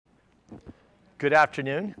Good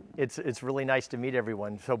afternoon. It's really nice to meet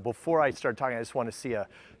everyone. So before I start talking, I just want to see a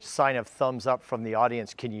sign of thumbs up from the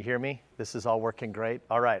audience. Can you hear me? This is all working great?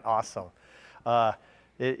 All right, awesome.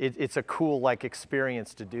 It's a cool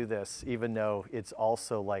experience to do this, even though it's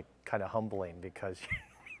also kind of humbling because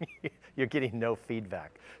you're getting no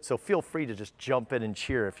feedback. So feel free to just jump in and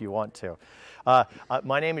cheer if you want to.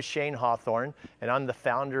 My name is Shane Hawthorne, and I'm the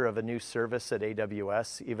founder of a new service at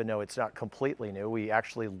AWS, even though it's not completely new. We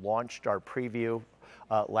actually launched our preview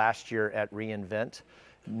last year at reInvent.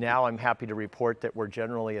 Now I'm happy to report that we're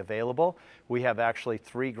generally available. We have actually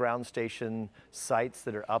 3 ground station sites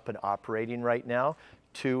that are up and operating right now.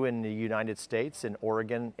 2 in the United States, in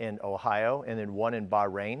Oregon and Ohio, and then 1 in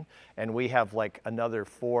Bahrain. And we have another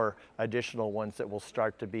 4 additional ones that will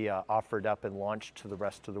start to be offered up and launched to the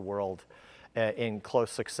rest of the world in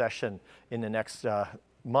close succession in the next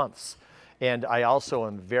months. And I also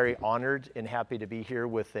am very honored and happy to be here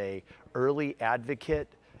with a early advocate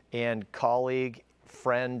and colleague,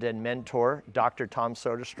 friend and mentor, Dr. Tom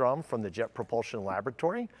Soderstrom from the Jet Propulsion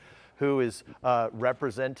Laboratory, who is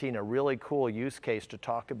representing a really cool use case to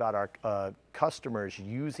talk about our customers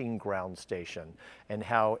using Ground Station and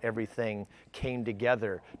how everything came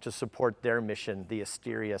together to support their mission, the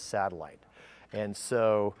Asteria satellite. And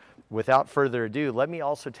so without further ado, let me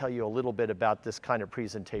also tell you a little bit about this kind of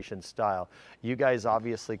presentation style. You guys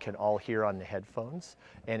obviously can all hear on the headphones,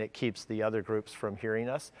 and it keeps the other groups from hearing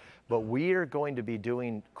us. But we are going to be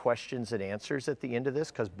doing questions and answers at the end of this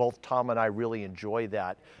because both Tom and I really enjoy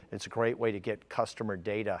that. It's a great way to get customer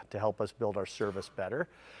data to help us build our service better.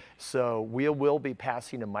 So we will be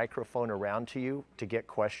passing a microphone around to you to get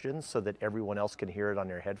questions so that everyone else can hear it on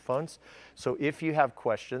their headphones. So if you have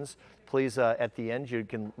questions, please, at the end, you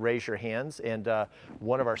can raise your hands, and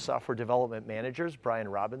one of our software development managers, Brian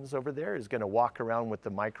Robbins over there, is going to walk around with the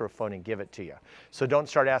microphone and give it to you. So don't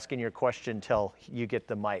start asking your question until you get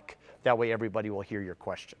the mic. That way everybody will hear your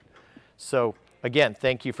question. So again,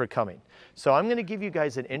 thank you for coming. So I'm going to give you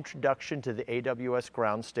guys an introduction to the AWS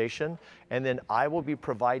Ground Station, and then I will be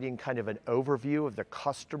providing kind of an overview of the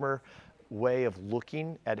customer way of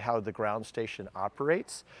looking at how the ground station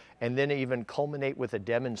operates, and then even culminate with a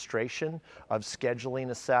demonstration of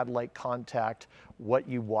scheduling a satellite contact, what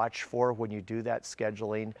you watch for when you do that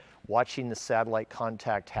scheduling, watching the satellite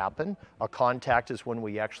contact happen. A contact is when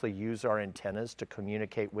we actually use our antennas to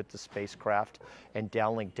communicate with the spacecraft and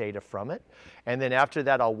downlink data from it. And then after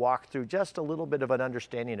that, I'll walk through just a little bit of an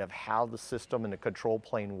understanding of how the system and the control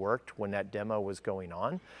plane worked when that demo was going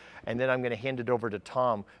on. And then I'm going to hand it over to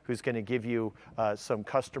Tom, who's going to give you some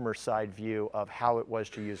customer side view of how it was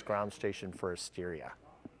to use Ground Station for Asteria.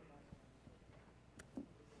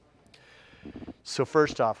 So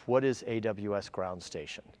first off, what is AWS Ground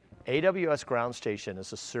Station? AWS Ground Station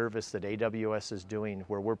is a service that AWS is doing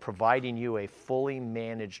where we're providing you a fully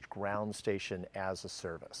managed ground station as a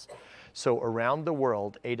service. So around the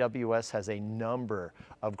world, AWS has a number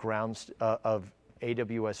of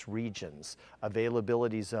AWS regions,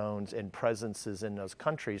 availability zones, and presences in those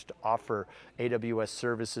countries to offer AWS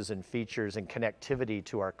services and features and connectivity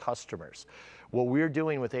to our customers. What we're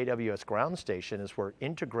doing with AWS Ground Station is we're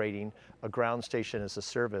integrating a ground station as a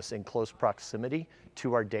service in close proximity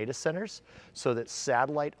to our data centers so that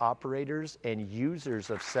satellite operators and users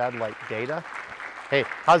of satellite data. Hey,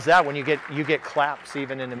 how's that when you get claps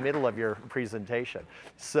even in the middle of your presentation?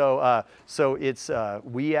 So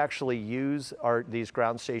we actually use these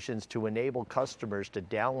ground stations to enable customers to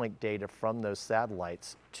downlink data from those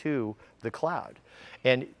satellites to the cloud.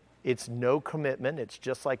 And it's no commitment. It's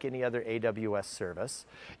just like any other AWS service.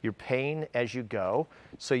 You're paying as you go,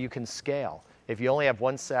 so you can scale. If you only have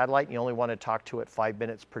 1 satellite and you only want to talk to it 5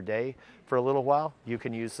 minutes per day for a little while, you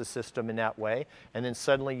can use the system in that way. And then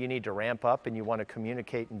suddenly you need to ramp up and you want to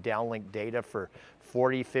communicate and downlink data for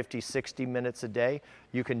 40, 50, 60 minutes a day.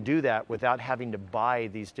 You can do that without having to buy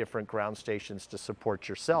these different ground stations to support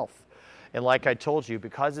yourself. And like I told you,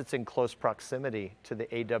 because it's in close proximity to the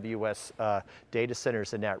AWS data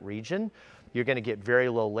centers in that region, you're going to get very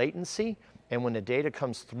low latency. And when the data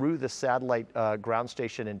comes through the satellite ground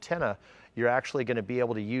station antenna, you're actually going to be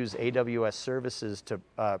able to use AWS services to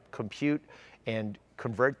compute and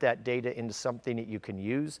convert that data into something that you can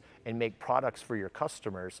use and make products for your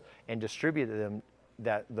customers and distribute them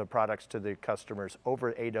the products to the customers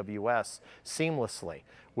over AWS seamlessly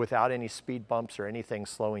without any speed bumps or anything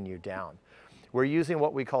slowing you down. We're using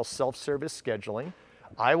what we call self-service scheduling.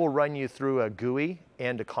 I will run you through a GUI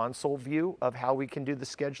and a console view of how we can do the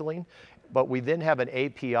scheduling, but we then have an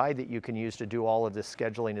API that you can use to do all of this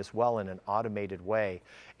scheduling as well in an automated way.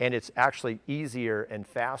 And it's actually easier and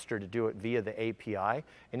faster to do it via the API.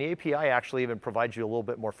 And the API actually even provides you a little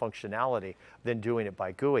bit more functionality than doing it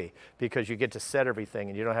by GUI, because you get to set everything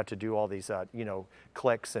and you don't have to do all these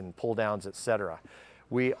clicks and pull downs, et cetera.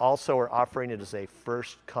 We also are offering it as a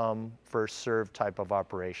first come, first serve type of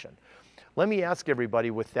operation. Let me ask everybody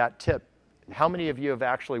with that tip, how many of you have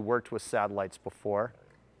actually worked with satellites before?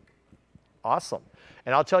 Awesome.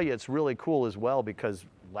 And I'll tell you, it's really cool as well, because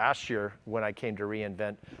last year when I came to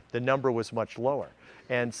reInvent, the number was much lower.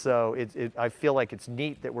 And so I feel like it's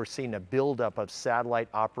neat that we're seeing a buildup of satellite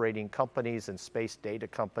operating companies and space data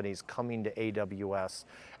companies coming to AWS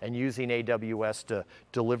and using AWS to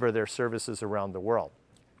deliver their services around the world.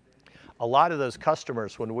 A lot of those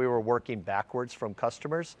customers, when we were working backwards from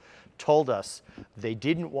customers, told us they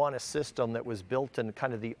didn't want a system that was built in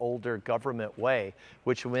kind of the older government way,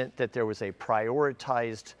 which meant that there was a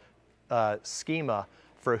prioritized schema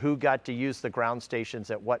for who got to use the ground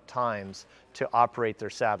stations at what times to operate their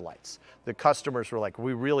satellites. The customers were like,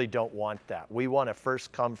 we really don't want that. We want a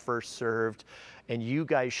first come, first served, and you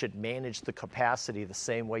guys should manage the capacity the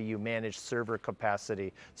same way you manage server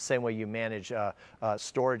capacity, same way you manage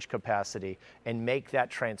storage capacity, and make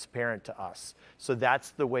that transparent to us. So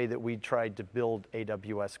that's the way that we tried to build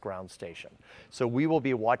AWS Ground Station. So we will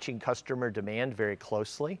be watching customer demand very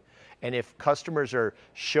closely. And if customers are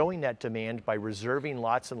showing that demand by reserving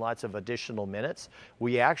lots and lots of additional minutes,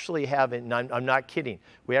 we actually have, and I'm not kidding,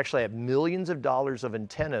 we actually have millions of dollars of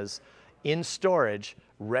antennas in storage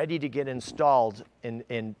ready to get installed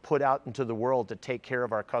and put out into the world to take care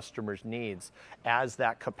of our customers' needs as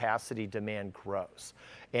that capacity demand grows.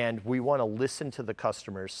 And we want to listen to the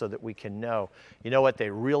customers so that we can know, you know what,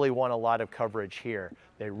 they really want a lot of coverage here.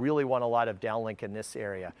 They really want a lot of downlink in this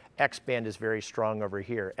area. X-band is very strong over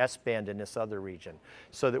here, S-band in this other region,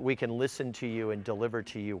 so that we can listen to you and deliver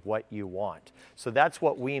to you what you want. So that's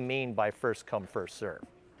what we mean by first come, first serve.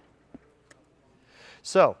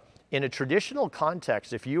 So, in a traditional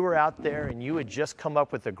context, if you were out there and you had just come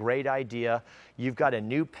up with a great idea, you've got a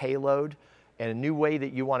new payload and a new way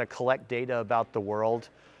that you want to collect data about the world,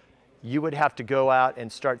 you would have to go out and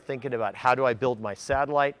start thinking about, how do I build my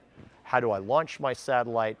satellite? How do I launch my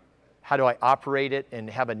satellite? How do I operate it and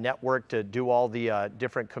have a network to do all the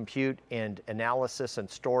different compute and analysis and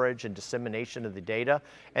storage and dissemination of the data?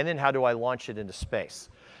 And then how do I launch it into space?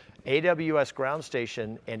 AWS Ground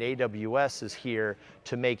Station and AWS is here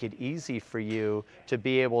to make it easy for you to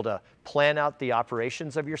be able to plan out the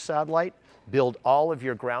operations of your satellite, build all of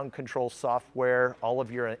your ground control software, all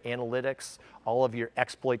of your analytics, all of your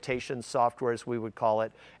exploitation software, as we would call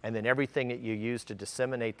it, and then everything that you use to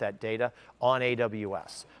disseminate that data on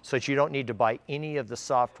AWS, so that you don't need to buy any of the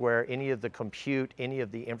software, any of the compute, any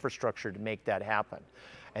of the infrastructure to make that happen.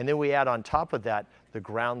 And then we add on top of that the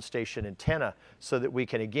ground station antenna, so that we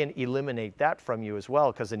can again eliminate that from you as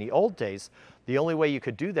well, because in the old days, the only way you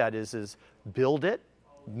could do that is build it,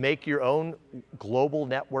 make your own global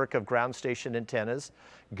network of ground station antennas,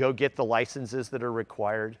 go get the licenses that are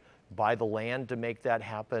required, buy the land to make that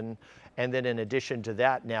happen, and then in addition to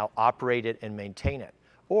that, now operate it and maintain it.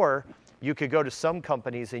 Or you could go to some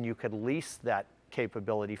companies and you could lease that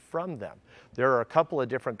capability from them. There are a couple of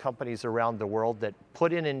different companies around the world that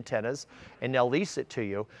put in antennas and they'll lease it to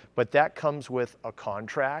you, but that comes with a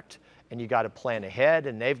contract and you got to plan ahead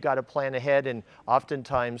and they've got to plan ahead, and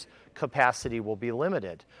oftentimes capacity will be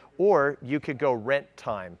limited. Or you could go rent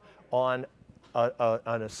time on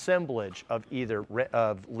an assemblage of either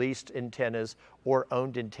of leased antennas or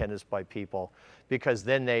owned antennas by people, because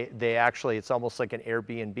then they actually, it's almost like an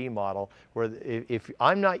Airbnb model where if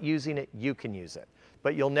I'm not using it, you can use it.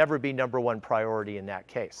 But you'll never be #1 priority in that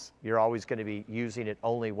case. You're always going to be using it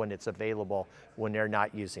only when it's available, when they're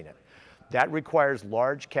not using it. That requires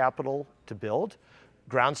large capital to build.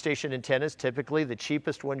 Ground station antennas, typically the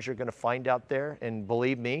cheapest ones you're going to find out there, and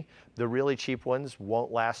believe me, the really cheap ones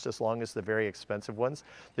won't last as long as the very expensive ones.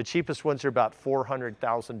 The cheapest ones are about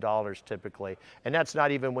 $400,000 typically, and that's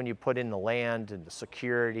not even when you put in the land and the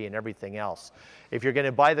security and everything else. If you're going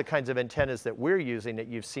to buy the kinds of antennas that we're using that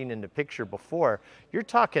you've seen in the picture before, you're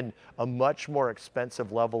talking a much more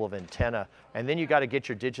expensive level of antenna, and then you got to get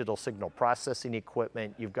your digital signal processing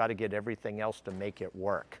equipment, you've got to get everything else to make it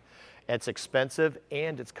work. It's expensive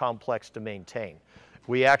and it's complex to maintain.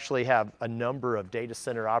 We actually have a number of data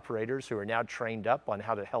center operators who are now trained up on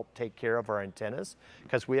how to help take care of our antennas,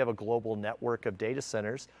 because we have a global network of data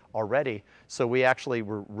centers already. So we actually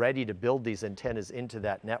were ready to build these antennas into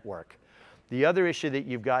that network. The other issue that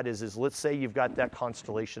you've got is let's say you've got that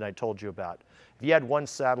constellation I told you about. If you had one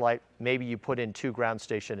satellite, maybe you put in 2 ground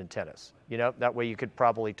station antennas. You know, that way you could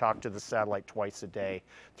probably talk to the satellite twice a day,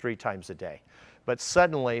 3 times a day. But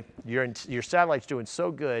suddenly, your satellite's doing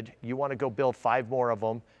so good, you want to go build 5 more of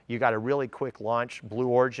them. You got a really quick launch. Blue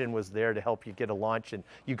Origin was there to help you get a launch, and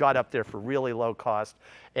you got up there for really low cost.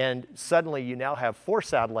 And suddenly, you now have 4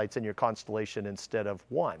 satellites in your constellation instead of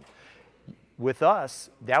 1. With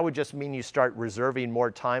us, that would just mean you start reserving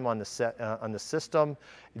more time on the system.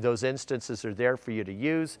 Those instances are there for you to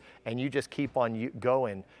use, and you just keep on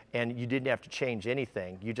going, and you didn't have to change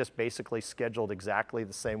anything. You just basically scheduled exactly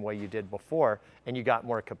the same way you did before, and you got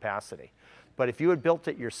more capacity. But if you had built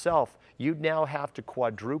it yourself, you'd now have to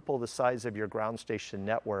quadruple the size of your ground station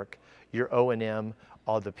network, your O&M,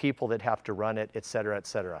 all the people that have to run it, et cetera, et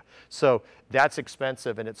cetera. So that's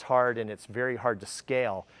expensive, and it's hard, and it's very hard to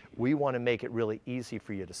scale. We want to make it really easy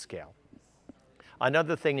for you to scale.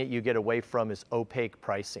 Another thing that you get away from is opaque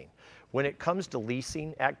pricing. When it comes to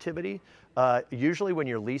leasing activity, usually when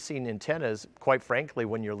you're leasing antennas, quite frankly,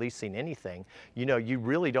 when you're leasing anything, you know, you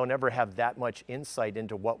really don't ever have that much insight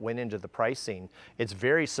into what went into the pricing. It's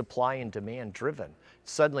very supply and demand driven.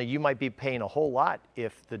 Suddenly you might be paying a whole lot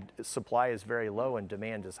if the supply is very low and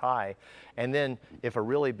demand is high. And then if a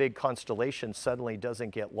really big constellation suddenly doesn't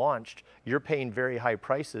get launched, you're paying very high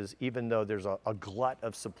prices even though there's a glut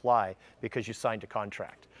of supply because you signed a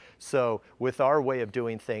contract. So with our way of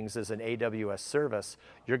doing things as an AWS service,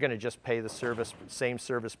 you're going to just pay the same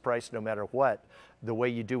service price no matter what, the way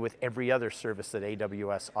you do with every other service that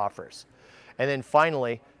AWS offers. And then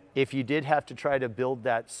finally, if you did have to try to build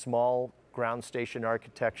that small ground station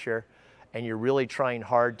architecture and you're really trying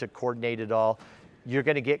hard to coordinate it all, you're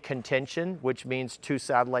going to get contention, which means 2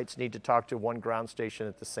 satellites need to talk to 1 ground station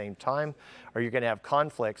at the same time, or you're going to have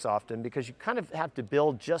conflicts often because you kind of have to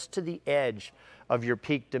build just to the edge of your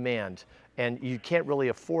peak demand, and you can't really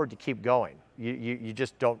afford to keep going. You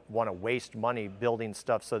just don't want to waste money building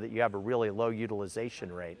stuff so that you have a really low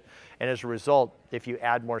utilization rate. And as a result, if you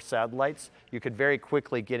add more satellites, you could very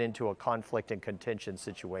quickly get into a conflict and contention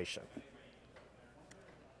situation.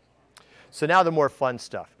 So now the more fun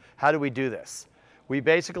stuff. How do we do this? We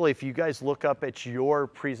basically, if you guys look up at your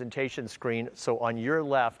presentation screen, so on your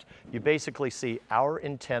left, you basically see our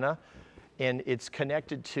antenna, and it's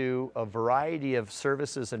connected to a variety of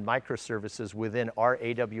services and microservices within our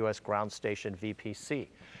AWS ground station VPC.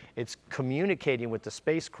 It's communicating with the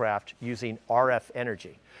spacecraft using RF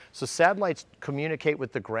energy. So satellites communicate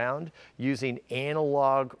with the ground using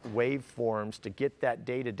analog waveforms to get that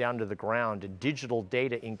data down to the ground and digital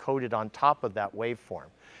data encoded on top of that waveform.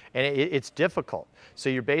 And it's difficult. So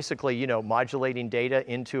you're basically, you know, modulating data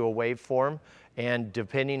into a waveform, and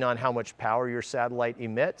depending on how much power your satellite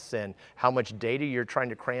emits and how much data you're trying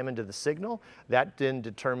to cram into the signal, that then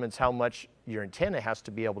determines how much your antenna has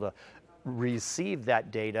to be able to receive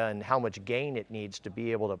that data and how much gain it needs to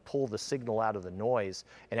be able to pull the signal out of the noise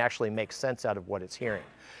and actually make sense out of what it's hearing.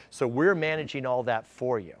 So we're managing all that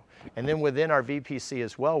for you. And then within our VPC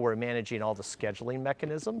as well, we're managing all the scheduling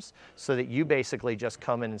mechanisms so that you basically just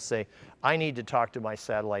come in and say, I need to talk to my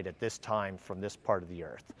satellite at this time from this part of the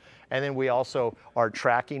Earth. And then we also are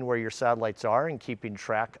tracking where your satellites are and keeping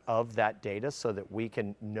track of that data so that we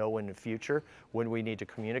can know in the future when we need to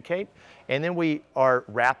communicate. And then we are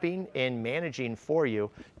wrapping and managing for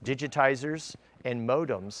you digitizers and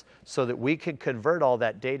modems so that we can convert all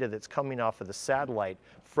that data that's coming off of the satellite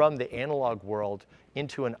from the analog world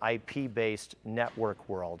into an IP-based network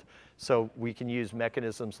world. So we can use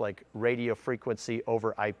mechanisms like radio frequency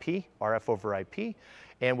over IP, RF over IP,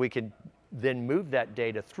 and we can then move that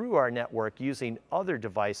data through our network using other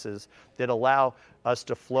devices that allow us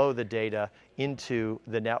to flow the data into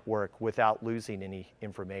the network without losing any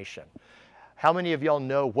information. How many of y'all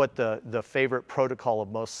know what the favorite protocol of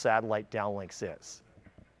most satellite downlinks is?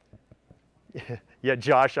 Yeah,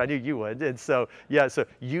 Josh, I knew you would. And so, yeah, so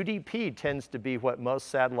UDP tends to be what most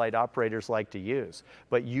satellite operators like to use.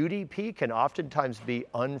 But UDP can oftentimes be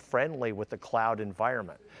unfriendly with the cloud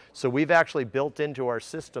environment. So we've actually built into our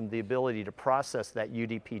system the ability to process that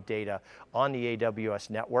UDP data on the AWS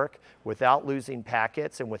network without losing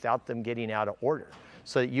packets and without them getting out of order,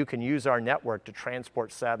 so that you can use our network to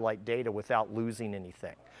transport satellite data without losing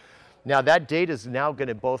anything. Now that data is now going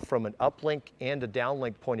to, both from an uplink and a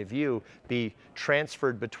downlink point of view, be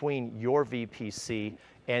transferred between your VPC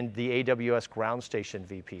and the AWS ground station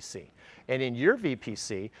VPC. And in your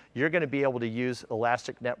VPC, you're going to be able to use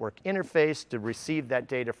Elastic Network Interface to receive that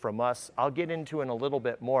data from us. I'll get into in a little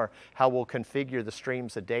bit more how we'll configure the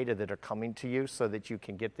streams of data that are coming to you so that you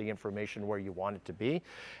can get the information where you want it to be.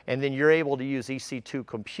 And then you're able to use EC2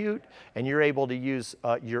 compute, and you're able to use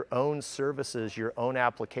your own services, your own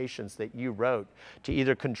applications that you wrote to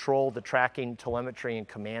either control the tracking, telemetry, and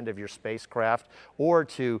command of your spacecraft, or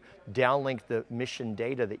to downlink the mission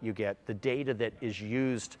data that you get, the data that is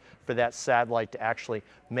used for that satellite to actually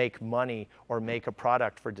make money or make a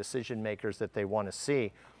product for decision makers that they want to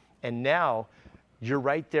see. And now you're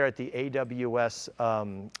right there at the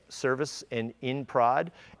AWS service and in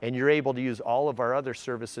prod, and you're able to use all of our other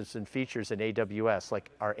services and features in AWS,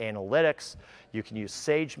 like our analytics. You can use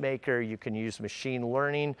SageMaker, you can use machine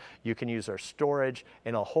learning, you can use our storage,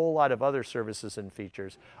 and a whole lot of other services and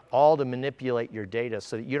features, all to manipulate your data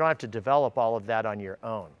so that you don't have to develop all of that on your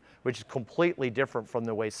own, which is completely different from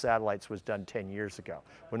the way satellites was done 10 years ago,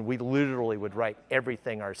 when we literally would write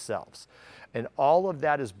everything ourselves. And all of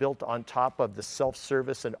that is built on top of the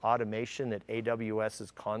self-service and automation that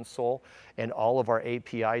AWS's console and all of our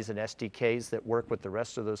APIs and SDKs that work with the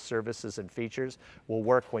rest of those services and features will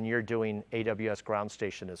work when you're doing AWS Ground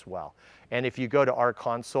Station as well. And if you go to our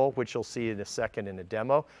console, which you'll see in a second in a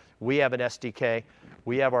demo, we have an SDK,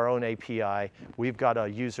 we have our own API, we've got a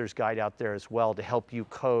user's guide out there as well to help you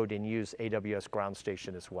code and use AWS Ground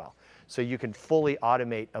Station as well. So you can fully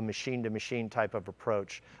automate a machine-to-machine type of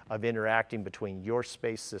approach of interacting between your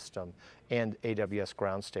space system and AWS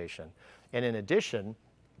Ground Station. And in addition,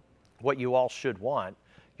 what you all should want,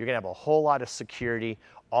 you're going to have a whole lot of security,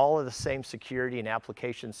 all of the same security and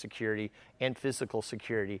application security and physical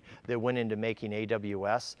security that went into making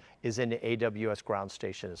AWS is into AWS Ground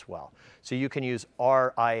Station as well. So you can use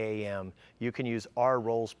our IAM, you can use our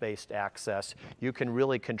roles-based access, you can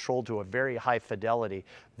really control to a very high fidelity.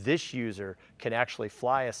 This user can actually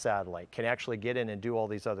fly a satellite, can actually get in and do all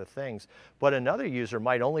these other things, but another user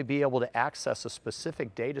might only be able to access a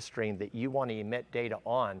specific data stream that you want to emit data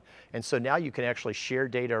on. And so now you can actually share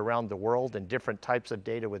data around the world and different types of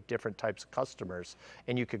data with different types of customers,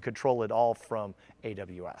 and you can control it all from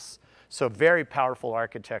AWS. So very powerful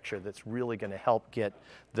architecture that's really going to help get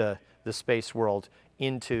the space world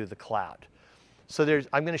into the cloud. So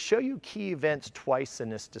I'm going to show you key events twice in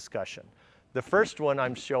this discussion. The first one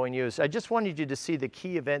I'm showing you is, I just wanted you to see the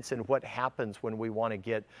key events and what happens when we want to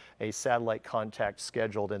get a satellite contact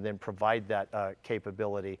scheduled and then provide that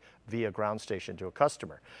capability via ground station to a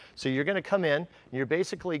customer. So you're going to come in, and you're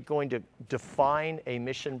basically going to define a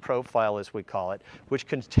mission profile, as we call it, which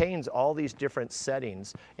contains all these different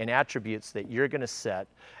settings and attributes that you're going to set,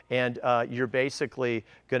 and you're basically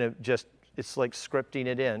going to just, it's like scripting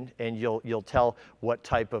it in, and you'll tell what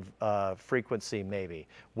type of frequency maybe,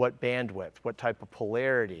 what bandwidth, what type of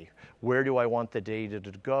polarity, where do I want the data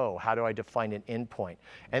to go, how do I define an endpoint.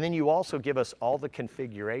 And then you also give us all the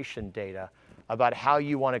configuration data about how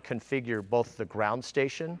you want to configure both the ground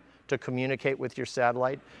station to communicate with your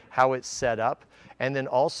satellite, how it's set up, and then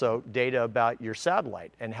also data about your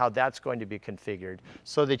satellite and how that's going to be configured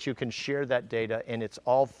so that you can share that data, and it's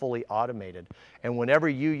all fully automated. And whenever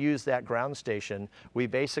you use that ground station, we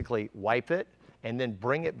basically wipe it and then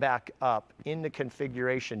bring it back up in the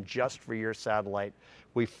configuration just for your satellite.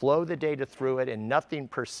 We flow the data through it and nothing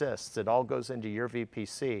persists. It all goes into your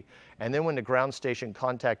VPC. And then when the ground station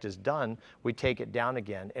contact is done, we take it down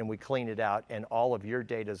again and we clean it out, and all of your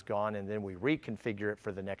data is gone, and then we reconfigure it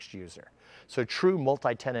for the next user. So true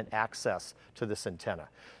multi-tenant access to this antenna.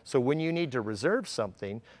 So when you need to reserve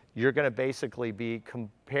something, you're going to basically be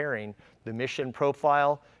comparing the mission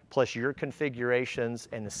profile plus your configurations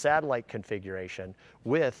and the satellite configuration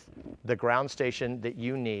with the ground station that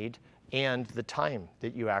you need and the time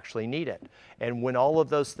that you actually need it. And when all of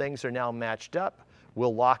those things are now matched up,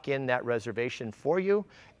 we'll lock in that reservation for you,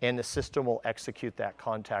 and the system will execute that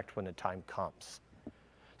contact when the time comes.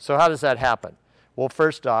 So how does that happen? Well,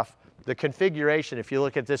 first off, the configuration, if you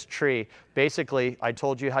look at this tree, basically I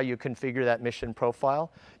told you how you configure that mission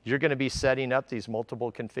profile. You're going to be setting up these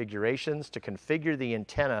multiple configurations to configure the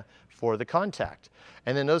antenna for the contact.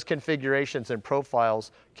 And then those configurations and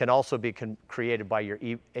profiles can also be created by your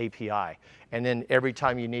API. And then every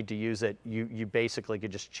time you need to use it, you basically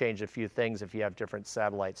could just change a few things if you have different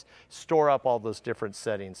satellites, store up all those different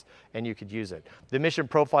settings, and you could use it. The mission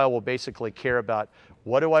profile will basically care about,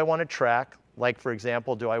 what do I want to track? Like, for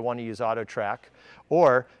example, do I want to use auto track?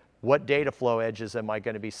 Or what data flow edges am I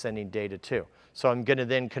going to be sending data to? So I'm going to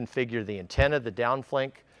then configure the antenna, the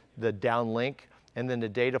downlink, and then the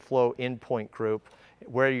data flow endpoint group,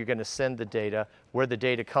 where you're going to send the data, where the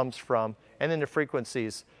data comes from, and then the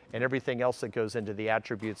frequencies and everything else that goes into the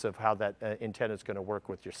attributes of how that antenna is going to work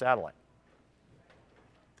with your satellite.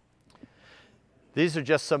 These are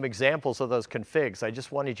just some examples of those configs. I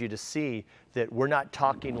just wanted you to see that we're not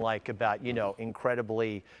talking like about,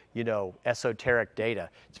 incredibly, esoteric data.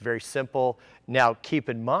 It's very simple. Now, keep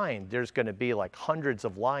in mind, there's going to be like hundreds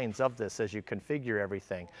of lines of this as you configure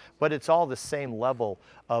everything, but it's all the same level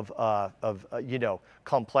of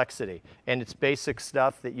complexity. And it's basic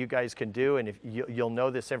stuff that you guys can do, and if you'll know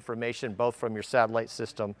this information both from your satellite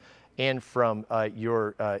system and from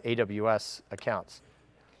your AWS accounts.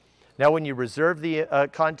 Now, when you reserve the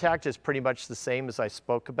contact, it's pretty much the same as I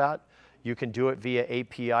spoke about. You can do it via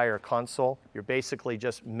API or console. You're basically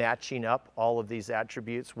just matching up all of these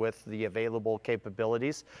attributes with the available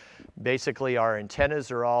capabilities. Basically, our antennas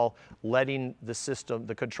are all letting the system,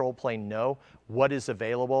 the control plane, know what is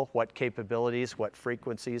available, what capabilities, what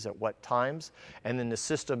frequencies, at what times. And then the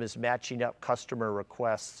system is matching up customer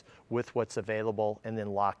requests with what's available and then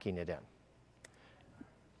locking it in.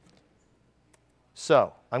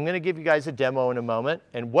 So I'm going to give you guys a demo in a moment,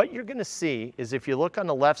 and what you're going to see is, if you look on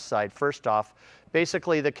the left side, first off,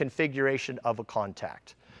 basically the configuration of a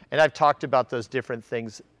contact. And I've talked about those different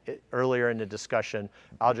things earlier in the discussion.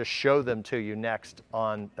 I'll just show them to you next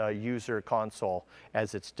on user console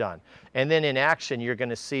as it's done. And then in action, you're going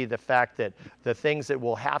to see the fact that the things that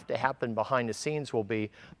will have to happen behind the scenes will be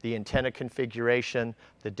the antenna configuration,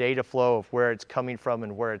 the data flow of where it's coming from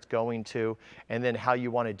and where it's going to, and then how you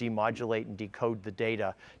want to demodulate and decode the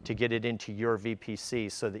data to get it into your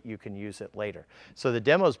VPC so that you can use it later. So the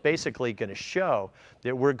demo is basically going to show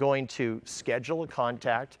that we're going to schedule a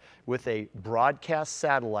contact with a broadcast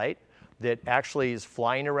satellite that actually is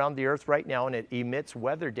flying around the Earth right now, and it emits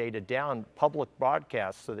weather data down public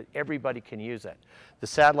broadcasts so that everybody can use it. The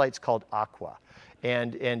satellite's called Aqua,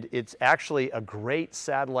 and it's actually a great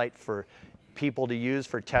satellite for people to use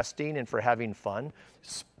for testing and for having fun.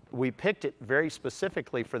 We picked it very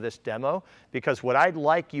specifically for this demo because what I'd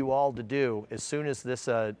like you all to do as soon as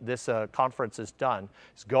this conference is done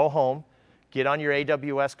is go home, get on your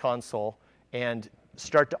AWS console, and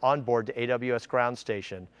start to onboard to AWS Ground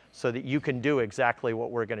Station so that you can do exactly what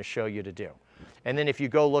we're going to show you to do. And then if you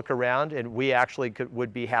go look around, and we actually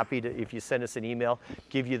would be happy to, if you send us an email,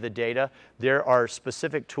 give you the data. There are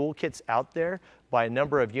specific toolkits out there by a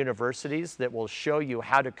number of universities that will show you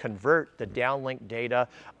how to convert the downlink data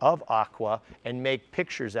of Aqua and make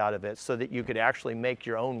pictures out of it so that you could actually make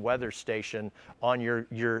your own weather station on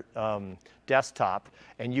your desktop,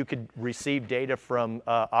 and you could receive data from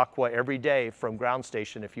Aqua every day from Ground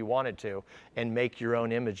Station if you wanted to, and make your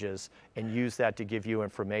own images and use that to give you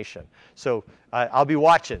information. So I'll be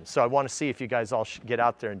watching, so I want to see if you guys all get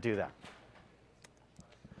out there and do that.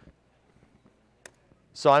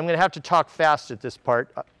 So I'm going to have to talk fast at this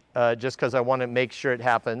part just because I want to make sure it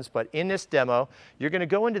happens. But in this demo, you're going to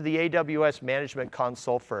go into the AWS Management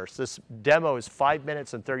Console first. This demo is 5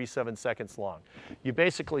 minutes and 37 seconds long. You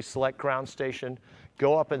basically select Ground Station,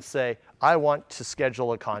 go up and say, I want to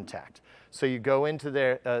schedule a contact. So you go into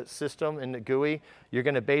their system in the GUI. You're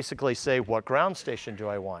going to basically say, what ground station do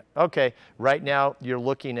I want? OK, right now you're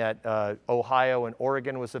looking at Ohio and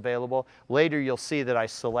Oregon was available. Later you'll see that I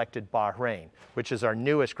selected Bahrain, which is our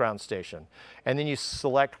newest ground station. And then you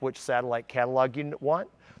select which satellite catalog you want.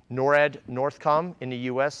 NORAD Northcom in the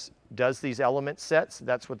US does these element sets.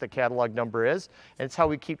 That's what the catalog number is. And it's how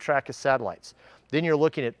we keep track of satellites. Then you're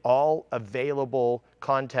looking at all available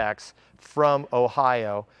contacts from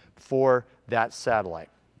Ohio for that satellite.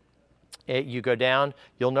 You go down,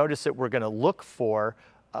 you'll notice that we're going to look for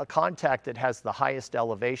a contact that has the highest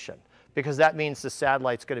elevation, because that means the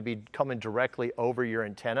satellite's going to be coming directly over your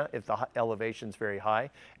antenna if the elevation's very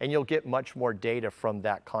high, and you'll get much more data from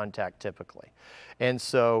that contact typically. And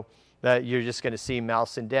so you're just going to see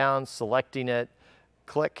mousing down, selecting it,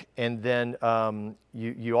 click, and then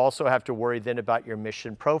you also have to worry then about your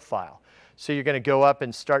mission profile. So you're going to go up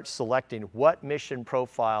and start selecting what mission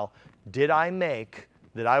profile did I make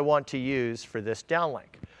that I want to use for this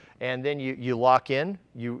downlink. And then you lock in.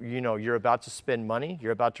 You're about to spend money.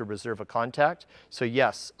 You're about to reserve a contact. So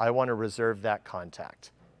yes, I want to reserve that contact.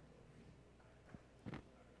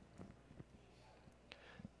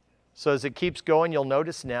 So as it keeps going, you'll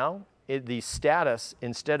notice now the status,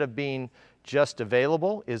 instead of being just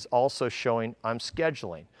available, is also showing I'm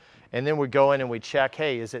scheduling. And then we go in and we check,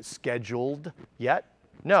 hey, is it scheduled yet?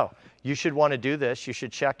 No, you should want to do this. You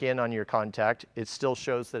should check in on your contact. It still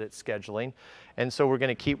shows that it's scheduling. And so we're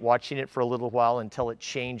going to keep watching it for a little while until it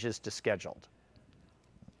changes to scheduled.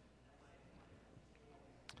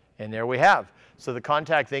 And there we have. So the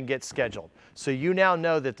contact then gets scheduled. So you now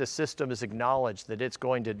know that the system has acknowledged that it's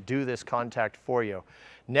going to do this contact for you.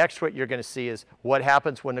 Next, what you're going to see is what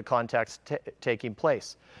happens when the contact's taking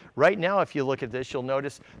place. Right now, if you look at this, you'll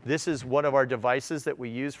notice this is one of our devices that we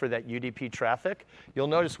use for that UDP traffic. You'll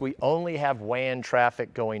notice we only have WAN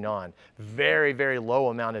traffic going on. Very, very low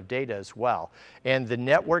amount of data as well. And the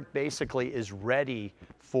network basically is ready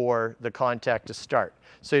for the contact to start.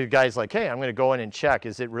 So you guys like, hey, I'm going to go in and check,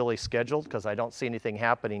 is it really scheduled? Because I don't see anything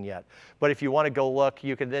happening yet. But if you want to go look,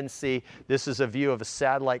 you can then see this is a view of a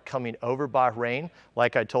satellite coming over Bahrain,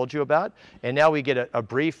 like I told you about. And now we get a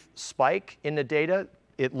brief spike in the data.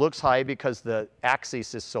 It looks high because the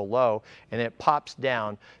axis is so low, and it pops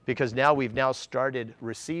down because now we've now started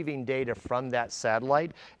receiving data from that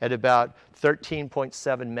satellite at about 13.7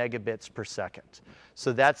 megabits per second.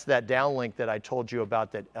 So that's that downlink that I told you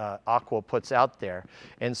about that Aqua puts out there.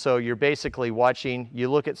 And so you're basically watching, you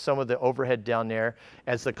look at some of the overhead down there.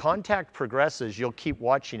 As the contact progresses, you'll keep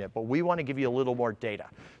watching it, but we want to give you a little more data.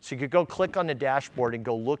 So you could go click on the dashboard and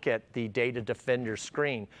go look at the Data Defender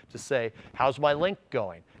screen to say, how's my link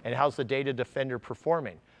going? And how's the Data Defender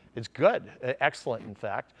performing? It's good, excellent in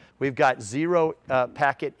fact. We've got 0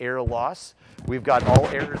 packet error loss. We've got all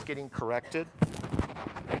errors getting corrected.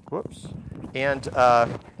 Whoops. And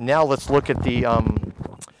now let's look at the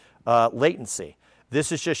latency.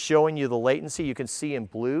 This is just showing you the latency. You can see in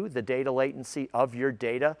blue the data latency of your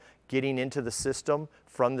data getting into the system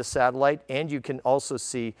from the satellite, and you can also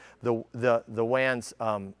see the WAN's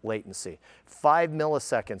latency. 5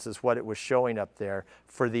 milliseconds is what it was showing up there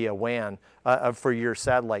for the WAN, for your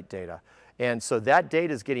satellite data. And so that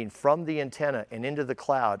data is getting from the antenna and into the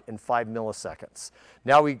cloud in 5 milliseconds.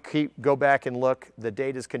 Now we go back and look, the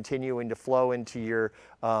data is continuing to flow into your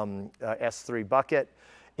S3 bucket.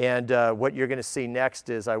 And what you're going to see next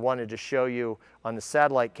is I wanted to show you on the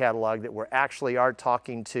satellite catalog that we actually are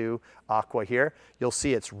talking to Aqua here. You'll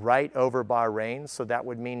see it's right over Bahrain, so that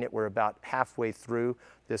would mean that we're about halfway through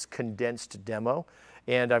this condensed demo.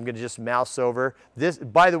 And I'm going to just mouse over. This,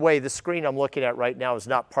 by the way, the screen I'm looking at right now is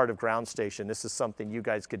not part of Ground Station. This is something you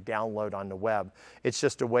guys could download on the web. It's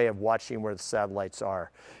just a way of watching where the satellites are.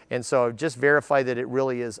 And so just verify that it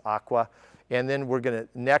really is Aqua. And then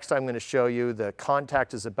next I'm going to show you the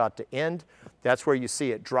contact is about to end. That's where you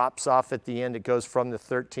see it drops off at the end. It goes from the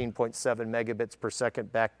 13.7 megabits per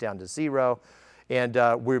second back down to 0. And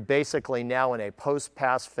we're basically now in a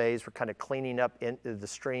post-pass phase. We're kind of cleaning up into the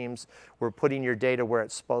streams. We're putting your data where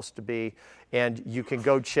it's supposed to be. And you can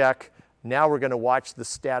go check. Now we're going to watch the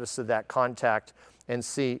status of that contact and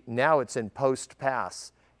see now it's in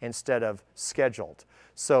post-pass instead of scheduled.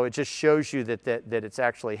 So it just shows you that it's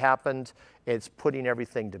actually happened. It's putting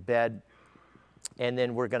everything to bed. And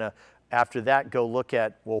then we're going to, after that, go look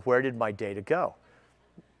at, well, where did my data go?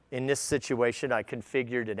 In this situation, we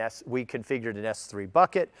configured an S3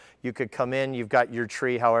 bucket. You could come in, you've got your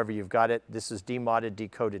tree, however you've got it. This is demodded,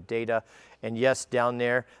 decoded data. And yes, down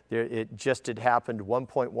there, it just had happened,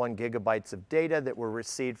 1.1 gigabytes of data that were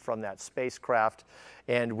received from that spacecraft.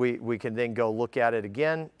 And we can then go look at it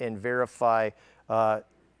again and verify.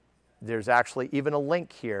 There's actually even a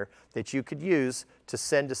link here that you could use to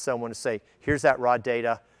send to someone to say, here's that raw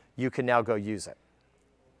data. You can now go use it.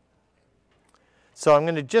 So I'm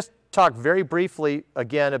going to just talk very briefly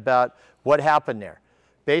again about what happened there.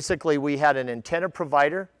 Basically, we had an antenna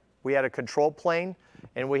provider, we had a control plane,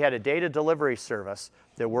 and we had a data delivery service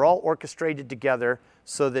that were all orchestrated together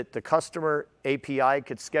so that the customer API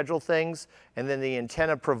could schedule things, and then the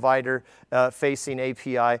antenna provider facing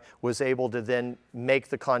API was able to then make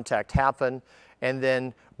the contact happen, and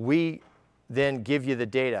then we then give you the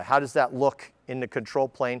data. How does that look in the control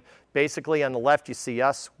plane? Basically, on the left, you see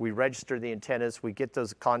us. We register the antennas. We get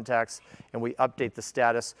those contacts, and we update the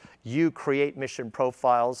status. You create mission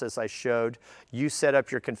profiles, as I showed. You set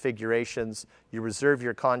up your configurations. You reserve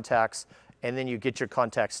your contacts, and then you get your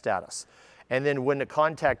contact status. And then when the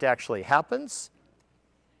contact actually happens,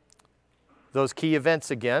 those key events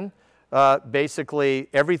again, basically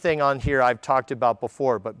everything on here I've talked about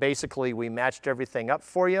before, but basically we matched everything up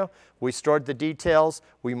for you. We stored the details,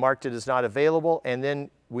 we marked it as not available, and then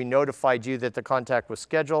we notified you that the contact was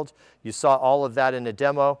scheduled. You saw all of that in a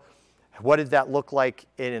demo. What did that look like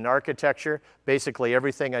in an architecture? Basically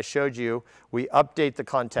everything I showed you, we update the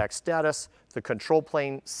contact status, the control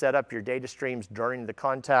plane set up your data streams during the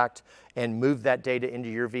contact and move that data into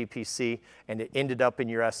your VPC, and it ended up in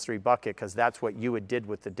your S3 bucket because that's what you had did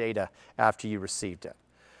with the data after you received it.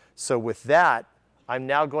 So with that, I'm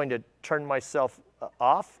now going to turn myself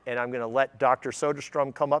off, and I'm going to let Dr.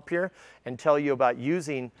 Soderstrom come up here and tell you about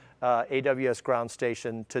using AWS Ground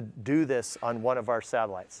Station to do this on one of our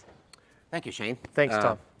satellites. Thank you, Shane. Thanks,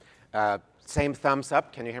 Tom. Same thumbs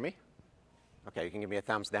up. Can you hear me? Okay, you can give me a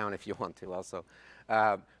thumbs down if you want to also.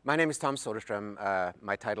 My name is Tom Soderstrom.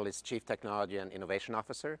 My title is Chief Technology and Innovation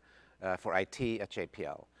Officer for IT at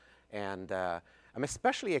JPL. And I'm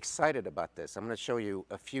especially excited about this. I'm going to show you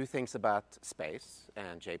a few things about space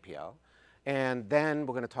and JPL. And then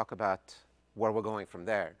we're going to talk about where we're going from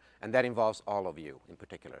there. And that involves all of you in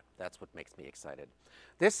particular. That's what makes me excited.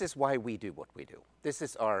 This is why we do what we do. This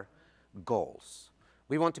is our goals.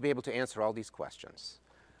 We want to be able to answer all these questions.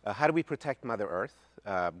 How do we protect Mother Earth?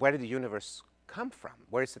 Where did the universe come from?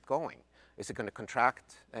 Where is it going? Is it going to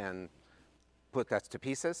contract and put us to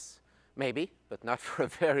pieces? Maybe, but not for a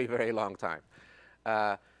very, very long time.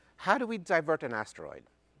 How do we divert an asteroid?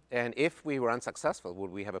 And if we were unsuccessful,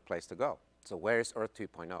 would we have a place to go? So where is Earth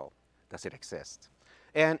 2.0? Does it exist?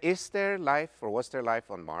 And is there life, or was there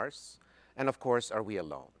life on Mars? And of course, are we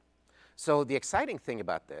alone? So the exciting thing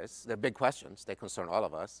about this, the big questions, they concern all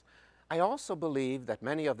of us. I also believe that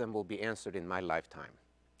many of them will be answered in my lifetime.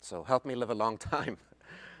 So help me live a long time.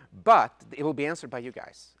 But it will be answered by you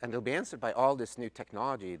guys. And it'll be answered by all this new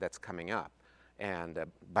technology that's coming up. And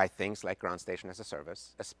by things like Ground Station as a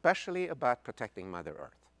Service, especially about protecting Mother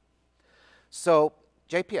Earth. So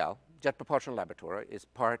JPL, Jet Propulsion Laboratory, is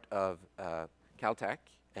part of Caltech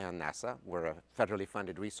and NASA. We're a federally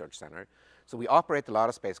funded research center. So we operate a lot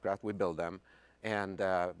of spacecraft, we build them, and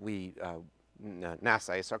NASA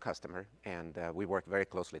is our customer, and we work very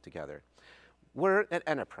closely together. We're an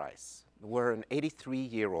enterprise. We're an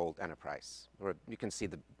 83-year-old enterprise. You can see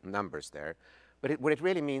the numbers there. But what it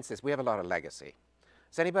really means is we have a lot of legacy.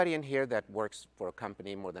 Is anybody in here that works for a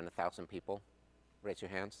company more than 1,000 people? Raise your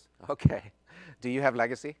hands. Okay. Do you have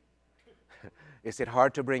legacy? Is it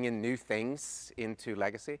hard to bring in new things into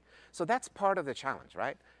legacy? So that's part of the challenge,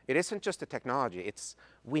 right? It isn't just the technology. It's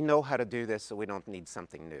we know how to do this, so we don't need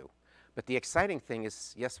something new. But the exciting thing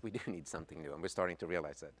is, yes, we do need something new, and we're starting to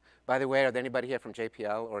realize it. By the way, are there anybody here from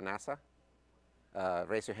JPL or NASA?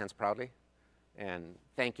 Raise your hands proudly. And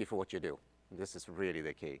thank you for what you do. This is really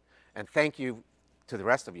the key. And thank you to the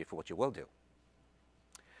rest of you for what you will do.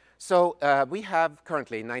 So we have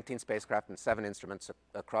currently 19 spacecraft and 7 instruments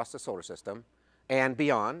across the solar system and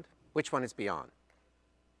beyond. Which one is beyond?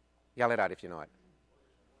 Yell it out if you know it.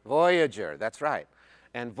 Voyager, that's right.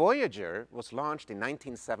 And Voyager was launched in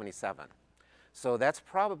 1977. So that's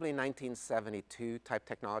probably 1972 type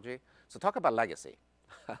technology. So talk about legacy.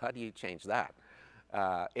 How do you change that?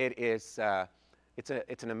 It's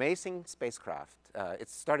an amazing spacecraft. It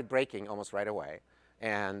started breaking almost right away.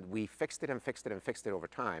 And we fixed it and fixed it and fixed it over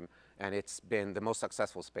time. And it's been the most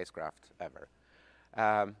successful spacecraft ever.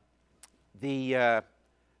 We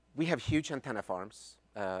have huge antenna farms.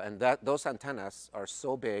 And those antennas are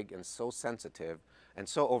so big and so sensitive and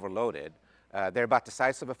so overloaded. They're about the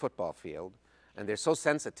size of a football field. And they're so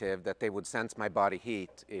sensitive that they would sense my body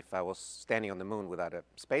heat if I was standing on the moon without a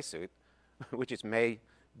spacesuit, which is may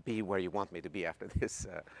be where you want me to be after this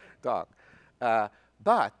talk.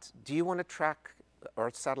 But do you want to track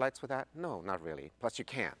Earth satellites with that? No, not really. Plus you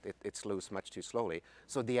can't. It slows much too slowly.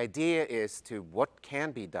 So the idea is to what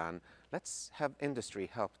can be done, let's have industry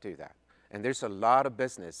help do that. And there's a lot of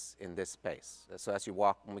business in this space. So as you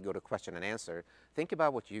walk, when we go to question and answer, think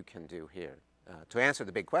about what you can do here to answer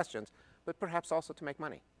the big questions, but perhaps also to make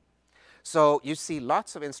money. So you see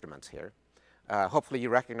lots of instruments here. Hopefully you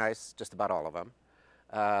recognize just about all of them.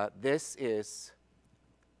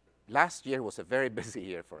 Last year was a very busy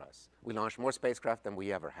year for us. We launched more spacecraft than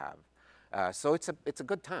we ever have. So it's a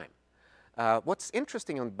good time. What's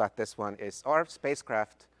interesting about this one is our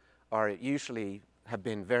spacecraft are usually have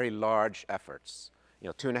been very large efforts. You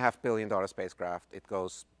know, $2.5 billion spacecraft. It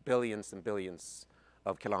goes billions and billions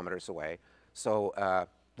of kilometers away. So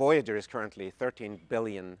Voyager is currently 13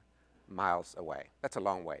 billion miles away. That's a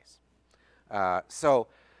long ways. So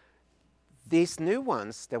these new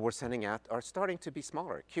ones that we're sending out are starting to be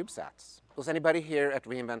smaller, CubeSats. Was anybody here at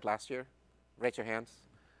reInvent last year? Raise your hands.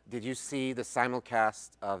 Did you see the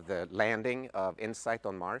simulcast of the landing of InSight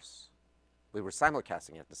on Mars? We were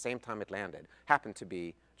simulcasting it at the same time it landed. Happened to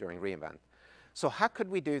be during reInvent. So how could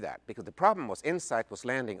we do that? Because the problem was InSight was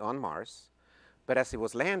landing on Mars, but as it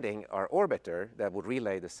was landing, our orbiter that would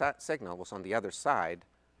relay the signal was on the other side,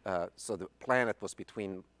 so the planet was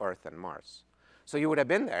between Earth and Mars. So you would have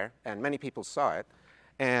been there, and many people saw it,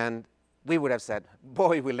 and we would have said,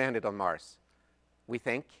 boy, we landed on Mars. We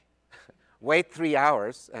think. Wait 3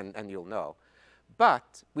 hours, and you'll know.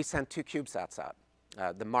 But we sent 2 CubeSats out,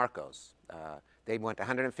 the Marcos. They went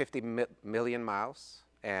 150 million miles,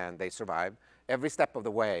 and they survived. Every step of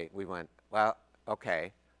the way, we went, well,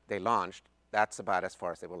 OK, they launched. That's about as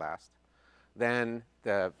far as they will last. Then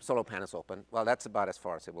the solar panels opened. Well, that's about as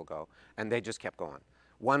far as it will go. And they just kept going.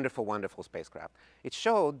 Wonderful, wonderful spacecraft. It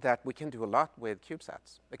showed that we can do a lot with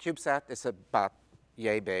CubeSats. A CubeSat is about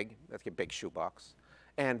yay big, that's a big shoebox,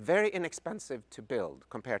 and very inexpensive to build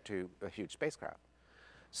compared to a huge spacecraft.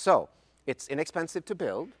 So it's inexpensive to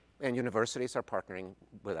build, and universities are partnering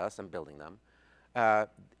with us and building them.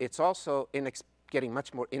 It's also getting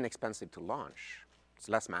much more inexpensive to launch. It's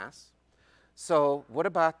less mass. So what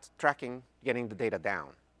about tracking, getting the data down?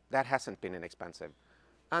 That hasn't been inexpensive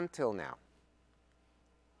until now.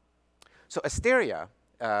 So Asteria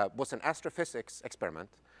was an astrophysics experiment.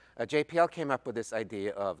 JPL came up with this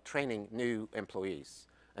idea of training new employees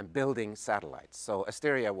and building satellites. So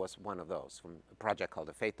Asteria was one of those from a project called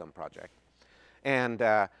the Phaeton project. And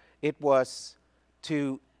it was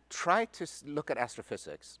to try to look at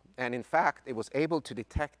astrophysics. And in fact, it was able to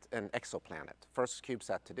detect an exoplanet, first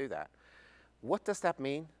CubeSat to do that. What does that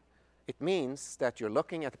mean? It means that you're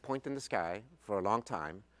looking at a point in the sky for a long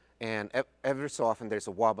time, and every so often there's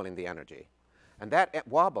a wobble in the energy. And that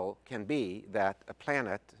wobble can be that a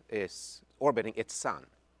planet is orbiting its sun,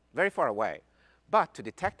 very far away. But to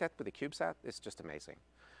detect that with a CubeSat is just amazing.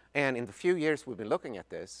 And in the few years we've been looking at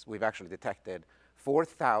this, we've actually detected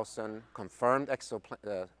 4,000 confirmed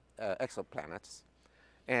exoplanets,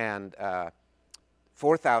 and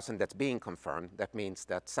 4,000 that's being confirmed. That means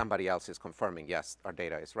that somebody else is confirming, yes, our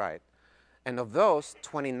data is right. And of those,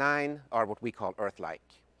 29 are what we call Earth-like,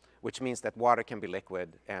 which means that water can be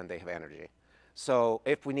liquid and they have energy. So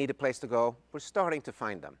if we need a place to go, we're starting to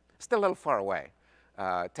find them. Still a little far away.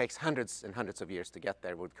 It takes hundreds and hundreds of years to get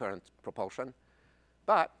there with current propulsion.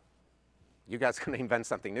 But you guys are going to invent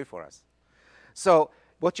something new for us. So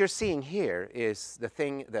what you're seeing here is the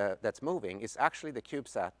thing that's moving is actually the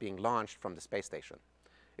CubeSat being launched from the space station.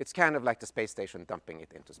 It's kind of like the space station dumping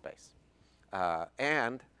it into space.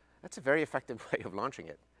 And that's a very effective way of launching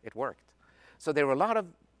it. It worked. So there were a lot of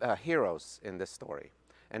heroes in this story.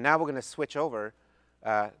 And now we're going to switch over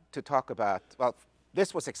to talk about, well,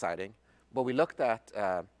 this was exciting. What we looked at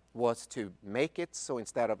was to make it so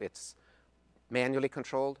instead of it's manually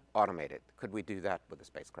controlled, automated. Could we do that with the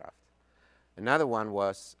spacecraft? Another one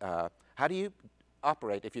was, how do you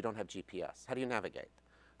operate if you don't have GPS? How do you navigate?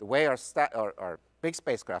 The way our big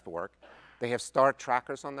spacecraft work, they have star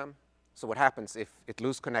trackers on them. So what happens if it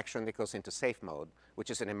loses connection, it goes into safe mode, which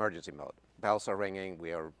is an emergency mode. Bells are ringing,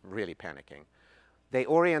 we are really panicking. They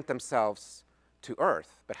orient themselves to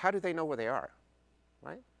Earth, but how do they know where they are,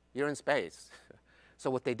 right? You're in space. So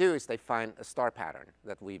what they do is they find a star pattern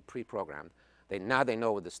that we pre-programmed. Now they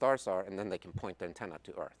know where the stars are, and then they can point the antenna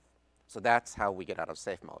to Earth. So that's how we get out of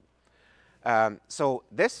safe mode. So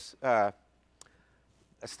this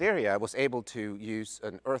Asteria was able to use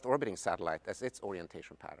an Earth orbiting satellite as its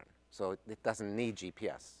orientation pattern. So it doesn't need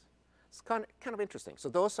GPS. It's kind of interesting. So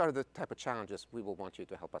those are the type of challenges we will want you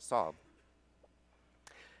to help us solve.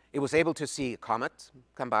 It was able to see a comet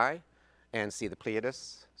come by and see the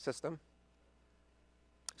Pleiades system.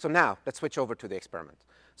 So now let's switch over to the experiment.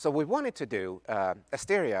 So we wanted to do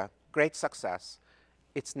Asteria, great success.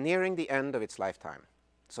 It's nearing the end of its lifetime.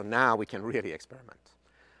 So now we can really experiment.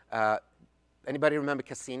 Anybody remember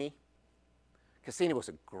Cassini? Cassini was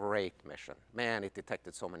a great mission. Man, it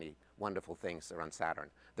detected so many wonderful things around Saturn.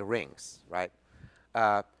 The rings, right?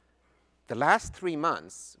 The last 3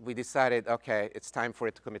 months, we decided, OK, it's time for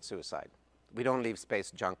it to commit suicide. We don't leave space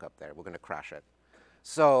junk up there. We're going to crash it.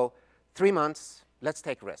 So 3 months, let's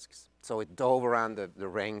take risks. So it dove around the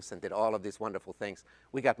rings and did all of these wonderful things.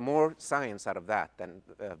 We got more science out of that than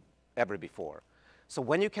ever before. So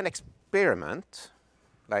when you can experiment,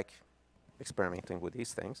 like experimenting with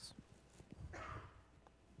these things,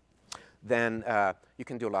 then you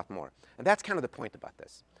can do a lot more. And that's kind of the point about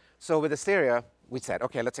this. So with Asteria, we said,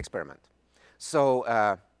 OK, let's experiment.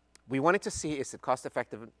 So we wanted to see, is it cost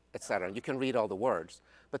effective, et cetera. You can read all the words.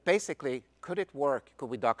 But basically, could it work? Could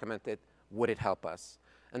we document it? Would it help us?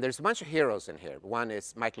 And there's a bunch of heroes in here. One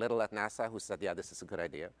is Mike Little at NASA, who said, yeah, this is a good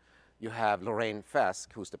idea. You have Lorraine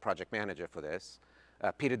Fesk, who's the project manager for this.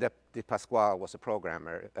 Peter De Pasquale was a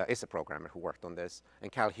programmer, is a programmer who worked on this.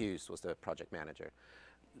 And Cal Hughes was the project manager.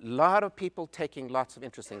 A lot of people taking lots of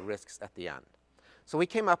interesting risks at the end. So we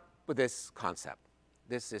came up with this concept.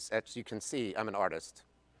 This is, as you can see, I'm an artist.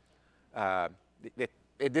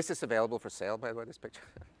 This is available for sale, by the way, this picture.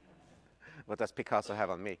 What does Picasso have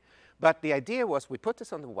on me? But the idea was we put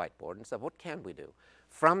this on the whiteboard and said, what can we do?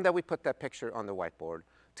 From that, we put that picture on the whiteboard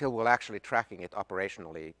till we're actually tracking it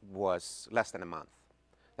operationally was less than a month.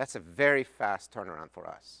 That's a very fast turnaround for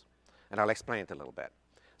us. And I'll explain it a little bit.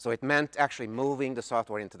 So it meant actually moving the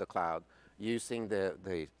software into the cloud, using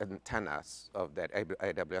the antennas of that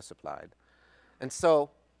AWS supplied. And so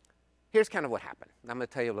here's kind of what happened. I'm going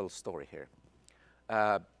to tell you a little story here.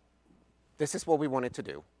 This is what we wanted to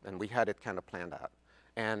do, and we had it kind of planned out.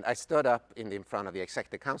 And I stood up in front of the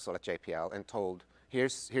executive council at JPL and told,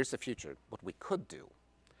 here's the future, what we could do.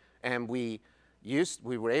 And we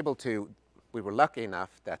were lucky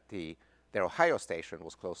enough that their Ohio station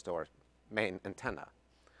was close to our main antenna.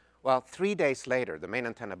 Well, 3 days later, the main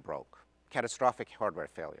antenna broke, catastrophic hardware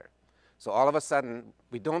failure. So all of a sudden,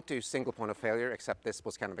 we don't do single point of failure, except this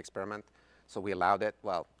was kind of experiment. So we allowed it.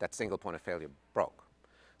 Well, that single point of failure broke.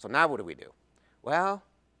 So now what do we do? Well,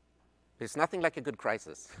 there's nothing like a good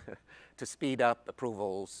crisis to speed up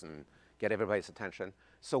approvals and get everybody's attention.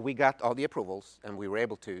 So we got all the approvals, and we were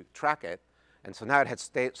able to track it. And so now it had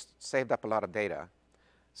saved up a lot of data.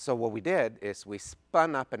 So what we did is we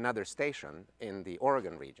spun up another station in the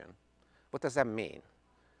Oregon region. What does that mean?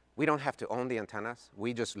 We don't have to own the antennas.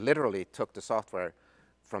 We just literally took the software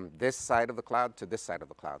from this side of the cloud to this side of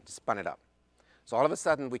the cloud, spun it up. So all of a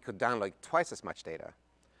sudden, we could download twice as much data.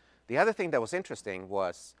 The other thing that was interesting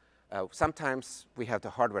was sometimes we have to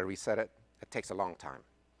hardware reset it. It takes a long time.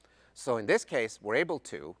 So in this case, we're able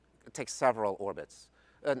to take several orbits.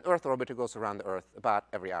 An Earth orbiter goes around the Earth about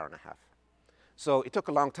every hour and a half. So it took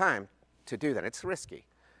a long time to do that. It's risky.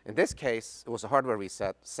 In this case, it was a hardware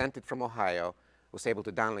reset, sent it from Ohio, was able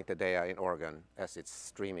to downlink the data in Oregon as it's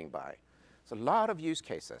streaming by. So a lot of use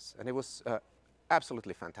cases, and it was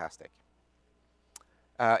absolutely fantastic.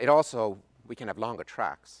 We can have longer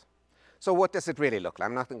tracks. So what does it really look like?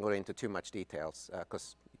 I'm not going to go into too much details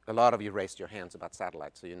because a lot of you raised your hands about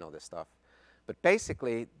satellites, so you know this stuff. But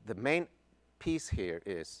basically, the main piece here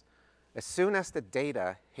is as soon as the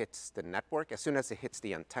data hits the network, as soon as it hits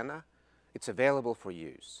the antenna, it's available for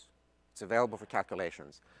use. It's available for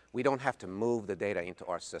calculations. We don't have to move the data into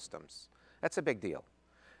our systems. That's a big deal.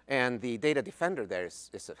 And the data defender there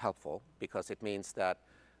is helpful because it means that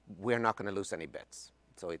we're not going to lose any bits.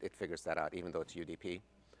 So it figures that out, even though it's UDP.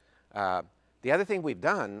 The other thing we've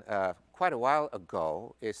done quite a while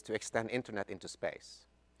ago is to extend internet into space.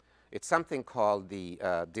 It's something called the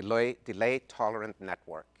delay-tolerant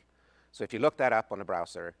network. So if you look that up on a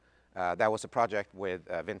browser, that was a project with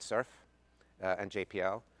Windsurf and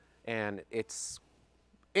JPL. And it's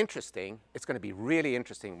interesting. It's going to be really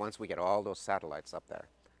interesting once we get all those satellites up there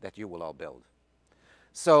that you will all build.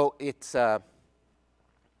 So it's, what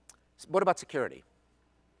about security?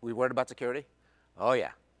 We worried about security? Oh,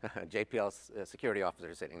 yeah. JPL's security officer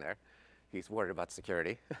is sitting there. He's worried about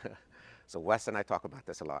security. So Wes and I talk about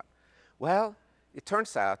this a lot. Well, it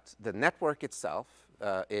turns out the network itself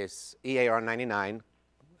is EAR 99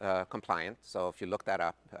 compliant. So if you look that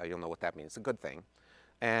up, you'll know what that means. It's a good thing.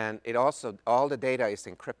 And it also, all the data is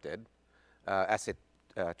encrypted as it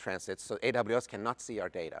transits. So AWS cannot see our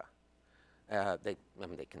data. They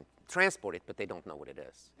can transport it, but they don't know what it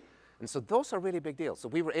is. And so those are really big deals. So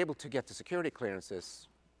we were able to get the security clearances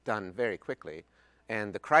done very quickly.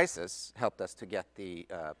 And the crisis helped us to get the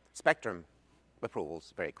spectrum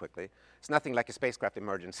approvals very quickly. It's nothing like a spacecraft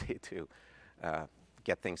emergency to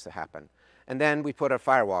get things to happen. And then we put our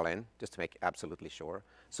firewall in, just to make absolutely sure.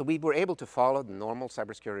 So we were able to follow the normal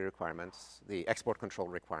cybersecurity requirements, the export control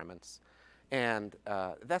requirements. And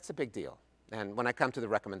that's a big deal. And when I come to the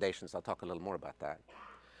recommendations, I'll talk a little more about that.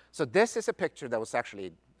 So this is a picture that was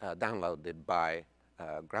actually downloaded by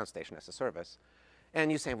Ground Station as a Service.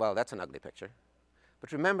 And you say, well, that's an ugly picture.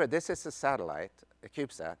 But remember, this is a satellite, a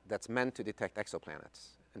CubeSat, that's meant to detect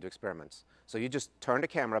exoplanets and do experiments. So you just turn the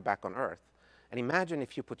camera back on Earth. And imagine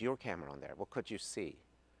if you put your camera on there. What could you see?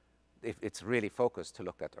 If it's really focused to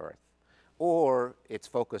look at Earth. Or it's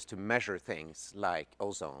focused to measure things like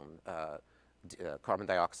ozone, carbon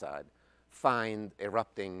dioxide, find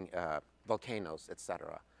erupting volcanoes,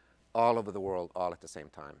 etc., all over the world, all at the same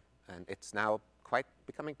time. And it's now quite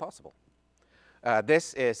becoming possible.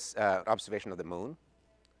 This is observation of the moon,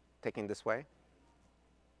 taken this way.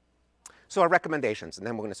 So our recommendations, and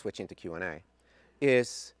then we're going to switch into Q&A,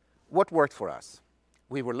 is what worked for us.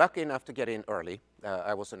 We were lucky enough to get in early.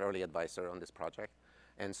 I was an early advisor on this project.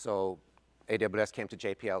 And so AWS came to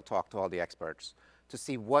JPL, talked to all the experts to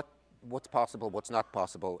see what's possible, what's not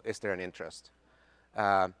possible, is there an interest?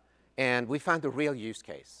 And we found a real use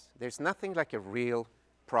case. There's nothing like a real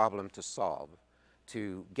problem to solve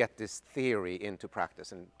to get this theory into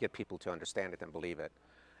practice and get people to understand it and believe it.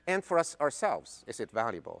 And for us ourselves, is it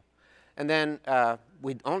valuable? And then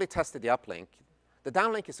we only tested the uplink. The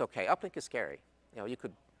downlink is okay. Uplink is scary. You know, you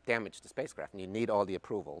could damage the spacecraft, and you need all the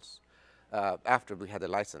approvals after we had the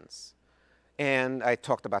license. And I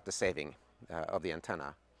talked about the saving of the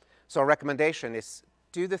antenna. So our recommendation is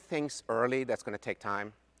do the things early that's going to take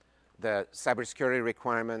time. the cybersecurity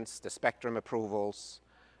requirements, the spectrum approvals,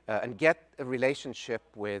 and get a relationship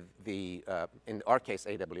with the, in our case,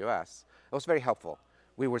 AWS. It was very helpful.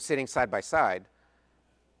 We were sitting side by side,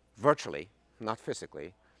 virtually, not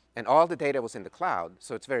physically, and all the data was in the cloud,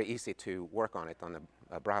 so it's very easy to work on it on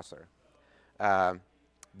a browser.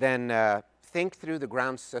 Then think through the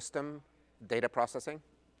ground system data processing,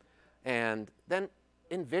 and then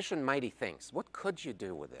envision mighty things. What could you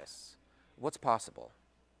do with this? What's possible?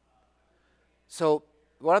 So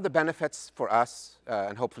what are the benefits for us,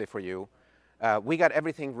 and hopefully for you? We got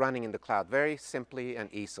everything running in the cloud very simply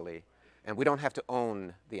and easily, and we don't have to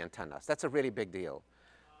own the antennas. That's a really big deal.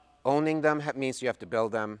 Owning them means you have to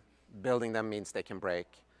build them. Building them means they can break,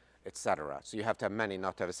 etc. So you have to have many,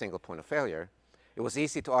 not to have a single point of failure. It was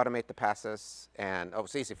easy to automate the passes, and it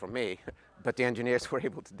was easy for me, but the engineers were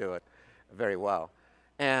able to do it very well.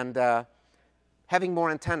 And having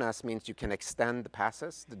more antennas means you can extend the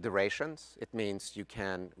passes, the durations. It means you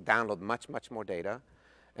can download much, much more data.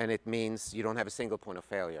 And it means you don't have a single point of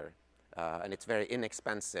failure. And it's very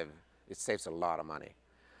inexpensive. It saves a lot of money.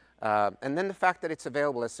 And then the fact that it's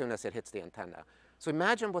available as soon as it hits the antenna. So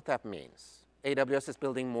imagine what that means. AWS is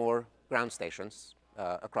building more ground stations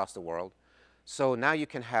across the world. So now you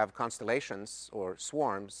can have constellations or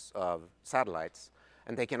swarms of satellites,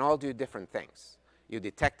 and they can all do different things. You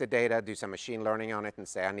detect the data, do some machine learning on it, and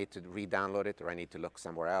say, I need to re-download it, or I need to look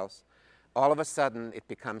somewhere else. All of a sudden, it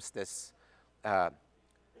becomes this a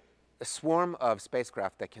swarm of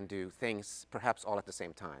spacecraft that can do things perhaps all at the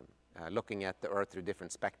same time, looking at the Earth through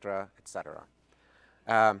different spectra, etc.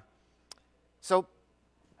 So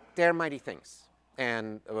they're mighty things.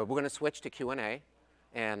 And we're going to switch to Q&A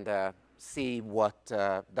and see what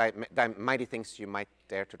mighty things you might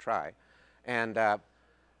dare to try. And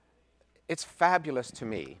it's fabulous to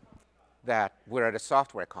me that we're at a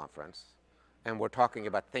software conference and we're talking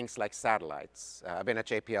about things like satellites. I've been at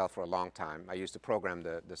JPL for a long time. I used to program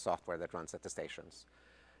the software that runs at the stations.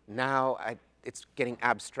 Now it's getting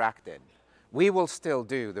abstracted. We will still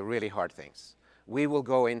do the really hard things. We will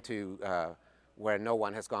go into where no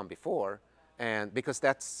one has gone before, and because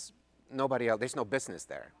that's nobody else, there's no business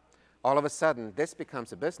there. All of a sudden, this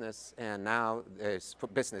becomes a business, and now there's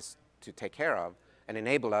business to take care of and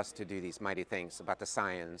enable us to do these mighty things about the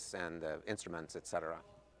science and the instruments, etc.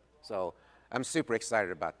 So I'm super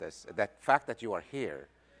excited about this. That fact that you are here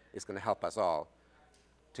is going to help us all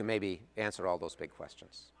to maybe answer all those big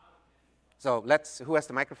questions. So who has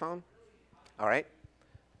the microphone? All right.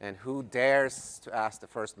 And who dares to ask the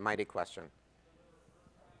first mighty question?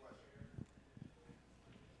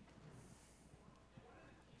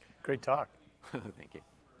 Great talk. Thank you.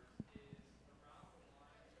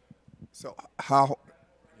 So you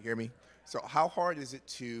hear me? So how hard is it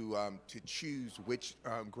to choose which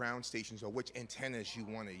ground stations or which antennas you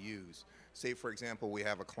want to use? Say, for example, we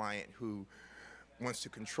have a client who wants to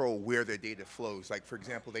control where their data flows. Like, for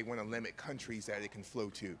example, they want to limit countries that it can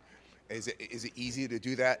flow to. Is it easy to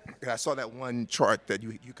do that? I saw that one chart that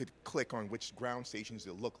you could click on which ground stations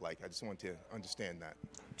it look like. I just want to understand that.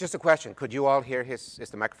 Just a question. Could you all hear is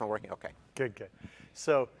the microphone working? Okay. Good, good.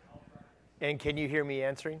 So, and can you hear me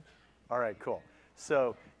answering? All right, cool.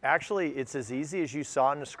 So actually, it's as easy as you saw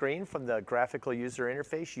on the screen from the graphical user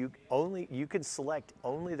interface. You can select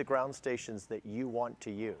only the ground stations that you want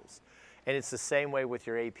to use. And it's the same way with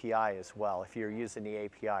your API as well. If you're using the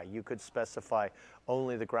API, you could specify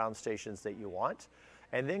only the ground stations that you want.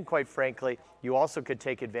 And then, quite frankly, you also could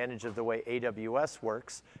take advantage of the way AWS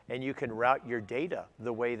works, and you can route your data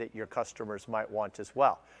the way that your customers might want as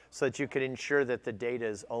well, so that you can ensure that the data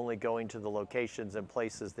is only going to the locations and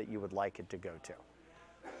places that you would like it to go to.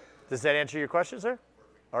 Does that answer your question, sir?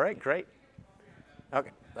 All right, great.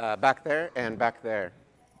 Okay, back there and back there.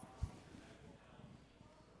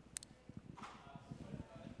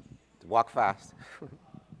 Walk fast.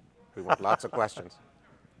 We want lots of questions.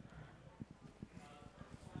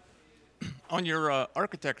 On your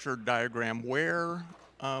architecture diagram, where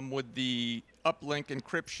would the uplink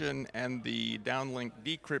encryption and the downlink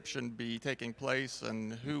decryption be taking place,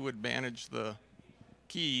 and who would manage the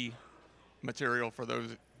key material for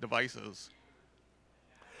those devices?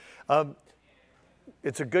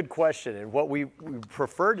 It's a good question, and what we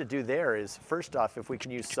prefer to do there is, first off, if we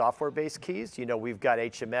can use software-based keys, we've got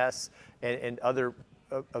HMS and other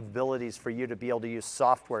abilities for you to be able to use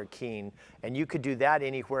software keying, and you could do that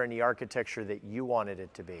anywhere in the architecture that you wanted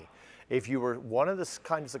it to be. If you were one of the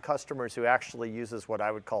kinds of customers who actually uses what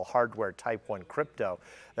I would call hardware type 1 crypto,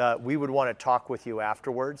 we would want to talk with you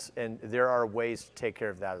afterwards, and there are ways to take care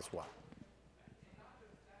of that as well.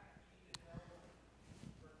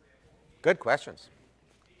 Good questions.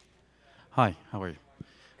 Hi, how are you?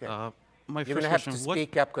 My You're first going to have question, to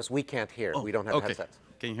speak up because we can't hear. We don't have okay. headsets.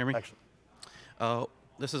 Can you hear me? Actually.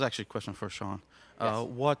 This is actually a question for Sean. Yes.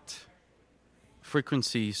 What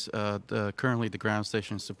frequencies currently the ground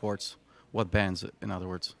station supports? What bands, in other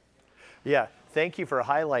words? Yeah, thank you for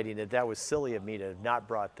highlighting it. That was silly of me to have not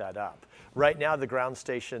brought that up. Right now, the ground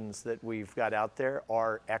stations that we've got out there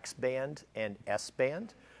are X-band and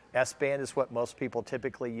S-band. S-band is what most people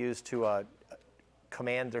typically use to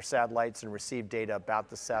command their satellites and receive data about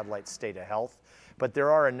the satellite's state of health. But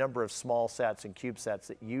there are a number of small sats and CubeSats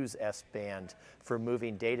that use S-band for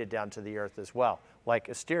moving data down to the Earth as well, like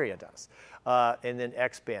Asteria does, and then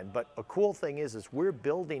X-band. But a cool thing is we're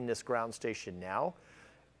building this ground station now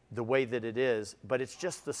the way that it is, but it's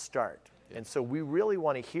just the start. And so we really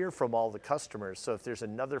want to hear from all the customers. So if there's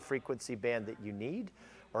another frequency band that you need,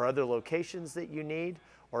 or other locations that you need,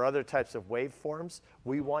 or other types of waveforms,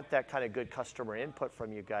 we want that kind of good customer input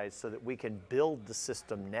from you guys so that we can build the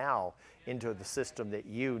system now into the system that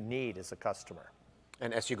you need as a customer.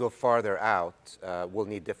 And as you go farther out, we'll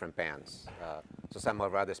need different bands. So some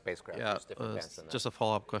of our other spacecraft use different bands than that. Just a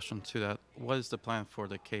follow-up question to that. What is the plan for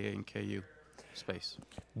the KA and KU space?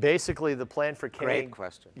 Basically, the plan for KA. Great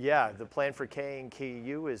question. Yeah, the plan for KA and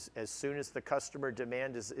KU is as soon as the customer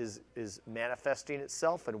demand is manifesting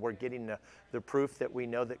itself and we're getting the proof that we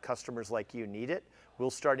know that customers like you need it, we'll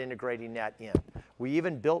start integrating that in. We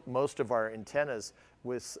even built most of our antennas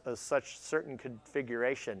with such certain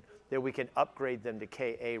configuration that we can upgrade them to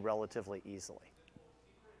KA relatively easily.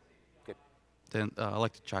 Good. Then I'd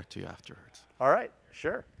like to chat to you afterwards. All right,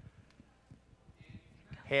 sure.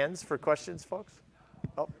 Hands for questions, folks?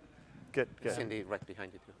 Oh, good, good. Cindy, right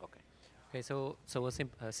behind you too. Okay. Okay, so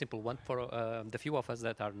a simple one for the few of us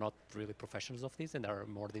that are not really professionals of this and are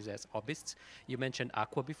more these as hobbyists. You mentioned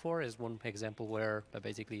Aqua before as one example where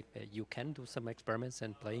basically you can do some experiments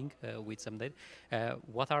and playing with some data.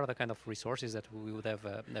 What are the kind of resources that we would have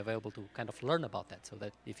available to kind of learn about that, so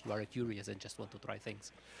that if you are curious and just want to try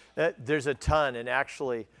things? There's a ton, and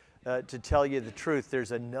actually, to tell you the truth,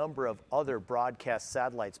 there's a number of other broadcast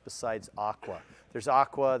satellites besides Aqua. There's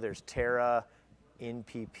Aqua, there's Terra,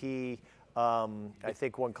 NPP, I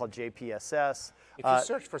think one called JPSS. If you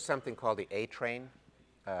search for something called the A-Train,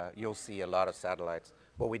 you'll see a lot of satellites.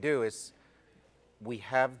 What we do is we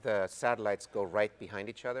have the satellites go right behind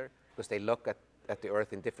each other because they look at the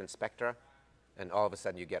Earth in different spectra, and all of a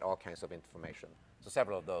sudden you get all kinds of information. So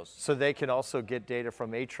several of those. So they can also get data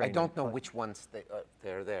from A-Train. I don't know which ones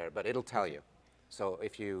they're there, but it'll tell you. So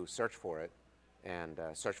if you search for it and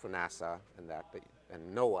search for NASA and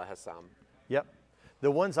and NOAA has some. Yep. The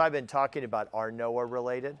ones I've been talking about are NOAA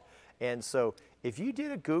related. And so if you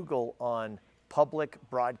did a Google on public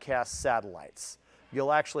broadcast satellites,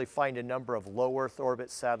 you'll actually find a number of low Earth orbit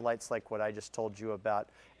satellites like what I just told you about.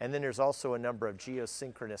 And then there's also a number of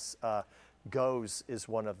geosynchronous GOES is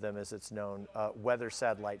one of them, as it's known, weather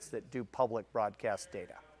satellites that do public broadcast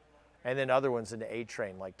data. And then other ones in the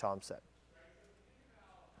A-Train, like Tom said.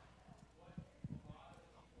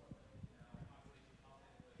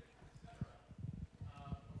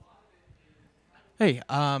 Hey,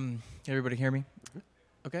 everybody hear me?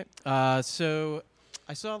 Okay. So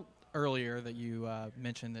I saw earlier that you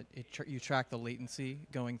mentioned that you track the latency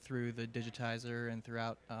going through the digitizer and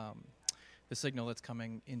throughout the signal that's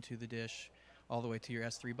coming into the dish all the way to your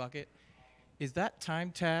S3 bucket. Is that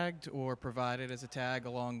time tagged or provided as a tag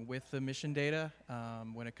along with the mission data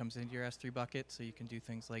when it comes into your S3 bucket, so you can do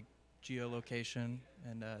things like geolocation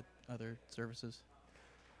and other services?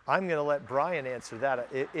 I'm going to let Brian answer that,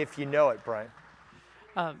 if you know it, Brian.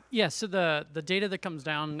 Yeah, so the data that comes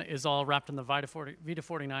down is all wrapped in the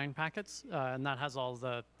VIDA49 packets, and that has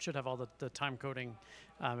should have all the time coding.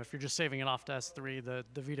 If you're just saving it off to S3,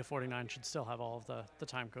 the VIDA49 should still have all of the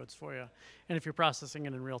time codes for you. And if you're processing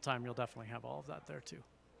it in real time, you'll definitely have all of that there too.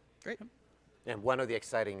 Great. And one of the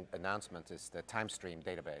exciting announcements is the TimeStream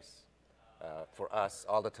database. For us,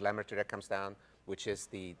 all the telemetry that comes down, which is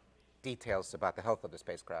the details about the health of the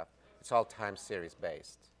spacecraft, it's all time series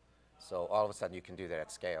based. So all of a sudden you can do that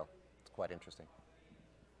at scale. It's quite interesting.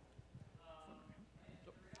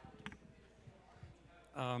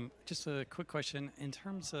 Just a quick question. In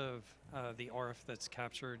terms of the RF that's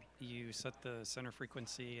captured, you set the center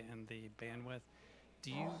frequency and the bandwidth.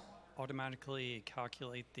 Do you automatically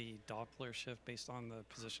calculate the Doppler shift based on the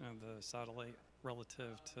position of the satellite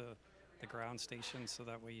relative to the ground station, so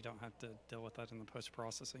that way you don't have to deal with that in the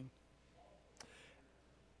post-processing?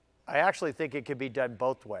 I actually think it could be done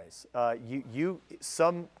both ways.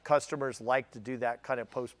 Some customers like to do that kind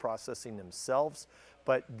of post-processing themselves,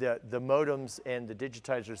 but the modems and the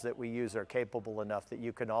digitizers that we use are capable enough that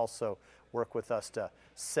you can also work with us to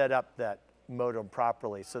set up that modem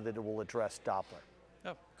properly so that it will address Doppler.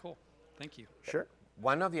 Oh, cool. Thank you. Sure.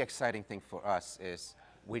 One of the exciting things for us is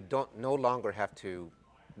we no longer have to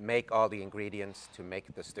make all the ingredients to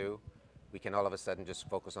make the stew. We can all of a sudden just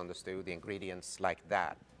focus on the stew. The ingredients like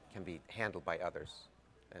that can be handled by others,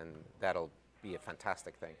 and that'll be a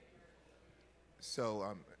fantastic thing.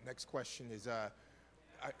 So next question is, I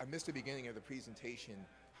missed the beginning of the presentation.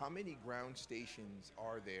 How many ground stations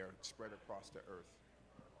are there spread across the Earth?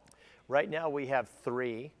 Right now we have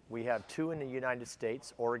 3. We have 2 in the United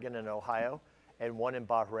States, Oregon and Ohio, and 1 in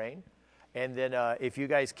Bahrain. And then if you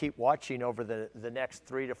guys keep watching over the next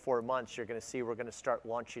 3 to 4 months, you're going to see we're going to start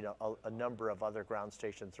launching a number of other ground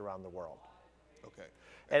stations around the world. Okay.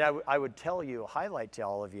 And I would tell you, highlight to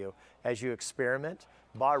all of you, as you experiment,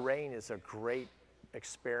 Bahrain is a great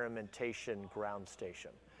experimentation ground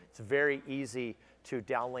station. It's very easy to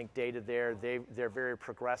downlink data there. They're very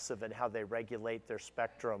progressive in how they regulate their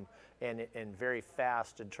spectrum and very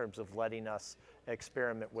fast in terms of letting us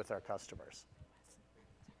experiment with our customers.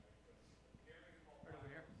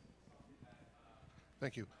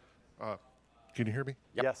 Thank you. Can you hear me?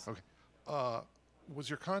 Yep. Yes. Okay. Was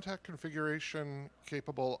your contact configuration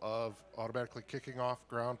capable of automatically kicking off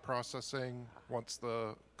ground processing once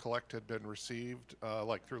the collect had been received,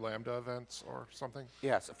 like through Lambda events or something?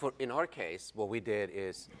 Yes, in our case, what we did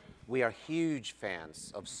is we are huge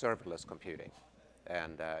fans of serverless computing.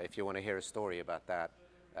 And if you want to hear a story about that.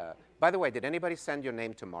 By the way, did anybody send your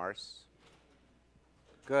name to Mars?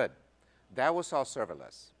 Good. That was all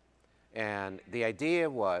serverless. And the idea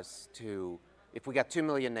was if we got 2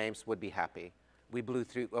 million names, we'd be happy. We blew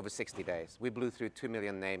through, over 60 days, we blew through 2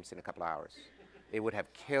 million names in a couple of hours. It would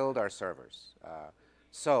have killed our servers.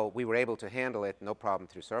 So we were able to handle it, no problem,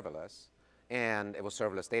 through serverless. And it was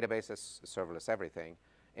serverless databases, serverless everything.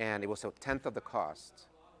 And it was 1/10 of the cost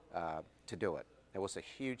to do it. It was a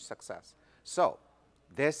huge success. So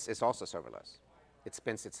this is also serverless. It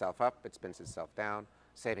spins itself up, it spins itself down,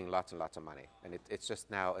 saving lots and lots of money. And it's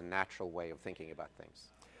just now a natural way of thinking about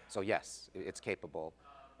things. So yes, it's capable.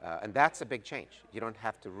 And that's a big change. You don't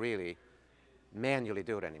have to really manually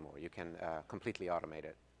do it anymore. You can completely automate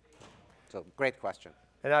it. So great question.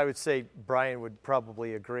 And I would say Brian would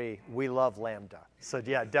probably agree. We love Lambda. So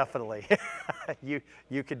yeah, definitely.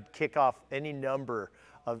 you could kick off any number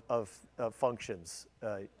of functions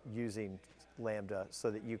using Lambda so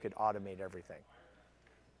that you could automate everything.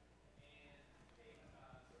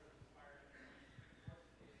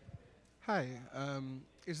 Hi,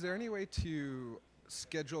 is there any way to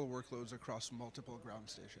schedule workloads across multiple ground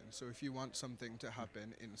stations? So if you want something to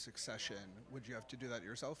happen in succession, would you have to do that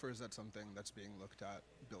yourself, or is that something that's being looked at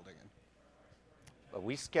building in? Well,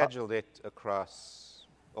 we scheduled it across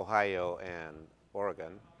Ohio and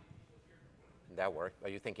Oregon. That worked. Are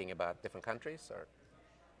you thinking about different countries, or?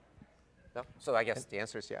 No? So I guess the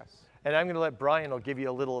answer is yes. And I'm going to let Brian will give you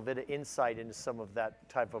a little bit of insight into some of that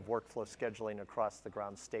type of workflow scheduling across the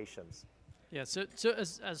ground stations. Yeah, so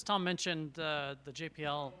as Tom mentioned, the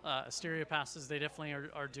JPL Asteria passes, they definitely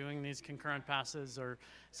are doing these concurrent passes or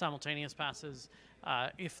simultaneous passes.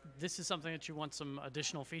 If this is something that you want some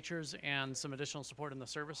additional features and some additional support in the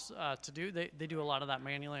service to do, they do a lot of that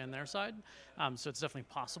manually on their side. So it's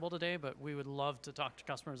definitely possible today, but we would love to talk to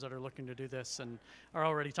customers that are looking to do this and are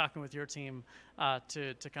already talking with your team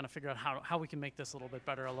to kind of figure out how we can make this a little bit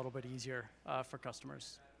better, a little bit easier for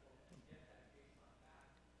customers.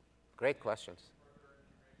 Great questions.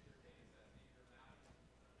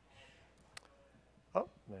 Oh,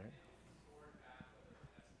 there.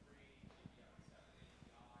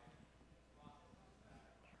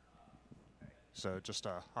 So just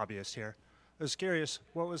a hobbyist here. I was curious,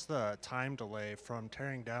 what was the time delay from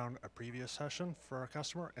tearing down a previous session for a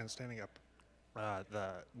customer and standing up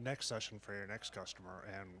the next session for your next customer,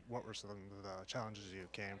 and what were some of the challenges you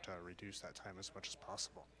came to reduce that time as much as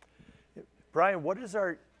possible? Brian, what is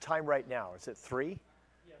our time right now? Is it 3?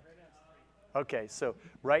 Yeah, right now it's 3. Okay, so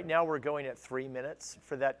right now we're going at 3 minutes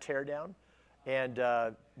for that teardown, and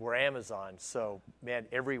we're Amazon, so man,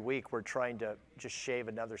 every week we're trying to just shave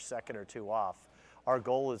another second or 2 off. Our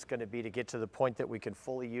goal is going to be to get to the point that we can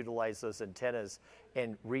fully utilize those antennas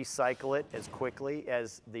and recycle it as quickly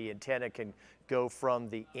as the antenna can go from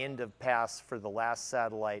the end of pass for the last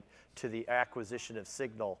satellite to the acquisition of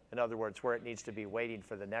signal, in other words, where it needs to be waiting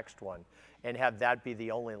for the next one, and have that be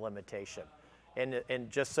the only limitation. And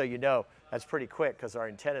just so you know, that's pretty quick because our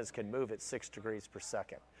antennas can move at 6 degrees per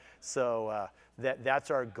second. So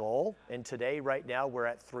that's our goal. And today, right now, we're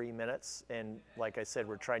at 3 minutes. And like I said,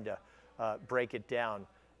 we're trying to break it down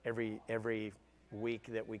every week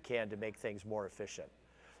that we can to make things more efficient.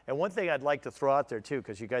 And one thing I'd like to throw out there too,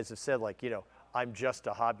 because you guys have said, like, you know, I'm just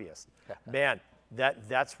a hobbyist. Man,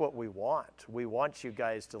 that's what we want. We want you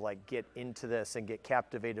guys to like get into this and get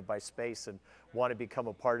captivated by space and want to become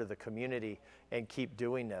a part of the community and keep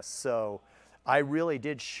doing this. So I really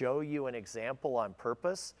did show you an example on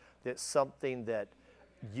purpose. That's something that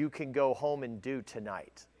you can go home and do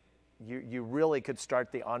tonight. You really could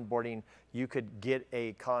start the onboarding. You could get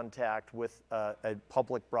a contact with a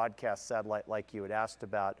public broadcast satellite like you had asked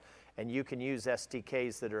about, and you can use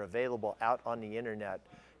SDKs that are available out on the internet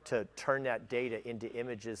to turn that data into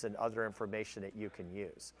images and other information that you can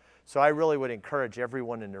use. So I really would encourage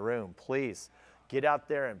everyone in the room, please get out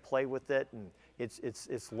there and play with it, and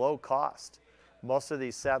it's low cost. Most of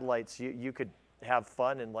these satellites, you could have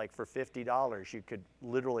fun, and like for $50, you could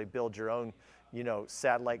literally build your own,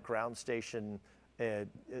 satellite ground station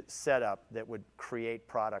setup that would create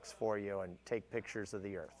products for you and take pictures of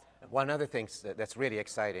the Earth. One other thing that's really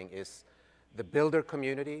exciting is the builder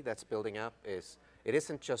community that's building up. It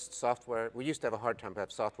isn't just software. We used to have a hard time to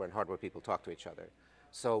have software and hardware people talk to each other.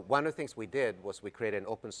 So one of the things we did was we created an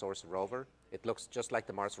open source rover. It looks just like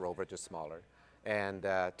the Mars rover, just smaller. And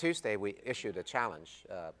Tuesday we issued a challenge,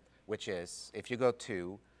 which is if you go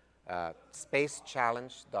to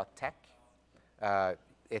spacechallenge.tech,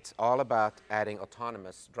 it's all about adding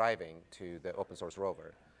autonomous driving to the open source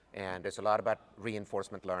rover. And there's a lot about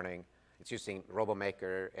reinforcement learning. It's using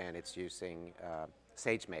RoboMaker and it's using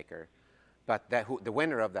SageMaker. But the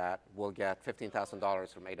winner of that will get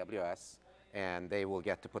 $15,000 from AWS, and they will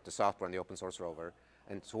get to put the software on the open source rover.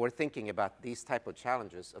 And so we're thinking about these type of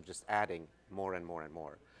challenges of just adding more and more and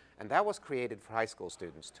more. And that was created for high school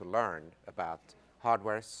students to learn about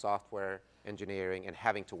hardware, software, engineering, and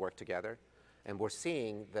having to work together. And we're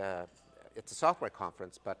seeing it's a software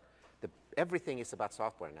conference, but everything is about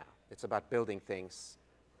software now. It's about building things,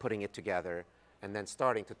 putting it together, and then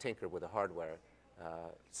starting to tinker with the hardware.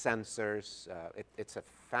 Sensors. It's a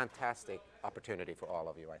fantastic opportunity for all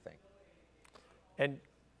of you, I think. And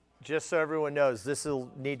just so everyone knows, this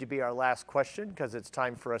will need to be our last question because it's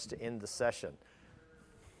time for us to end the session.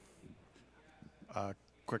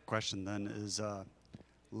 Quick question then, is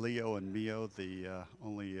LEO and MEO the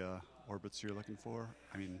only orbits you're looking for?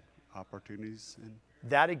 I mean, opportunities in?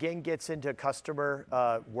 That again gets into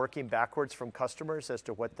customer, working backwards from customers as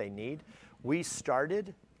to what they need. We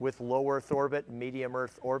started with low Earth orbit, medium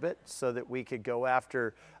Earth orbit, so that we could go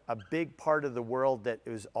after a big part of the world that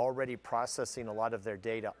is already processing a lot of their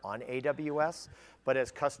data on AWS. But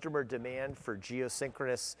as customer demand for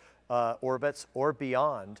geosynchronous orbits or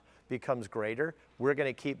beyond becomes greater, we're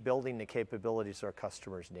going to keep building the capabilities our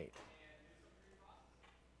customers need.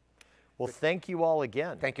 Well, thank you all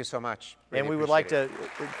again. Thank you so much. Really and we would like to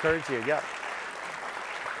encourage you,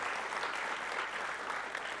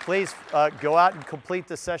 Please go out and complete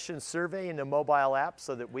the session survey in the mobile app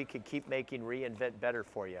so that we can keep making reInvent better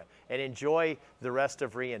for you. And enjoy the rest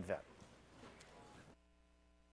of reInvent.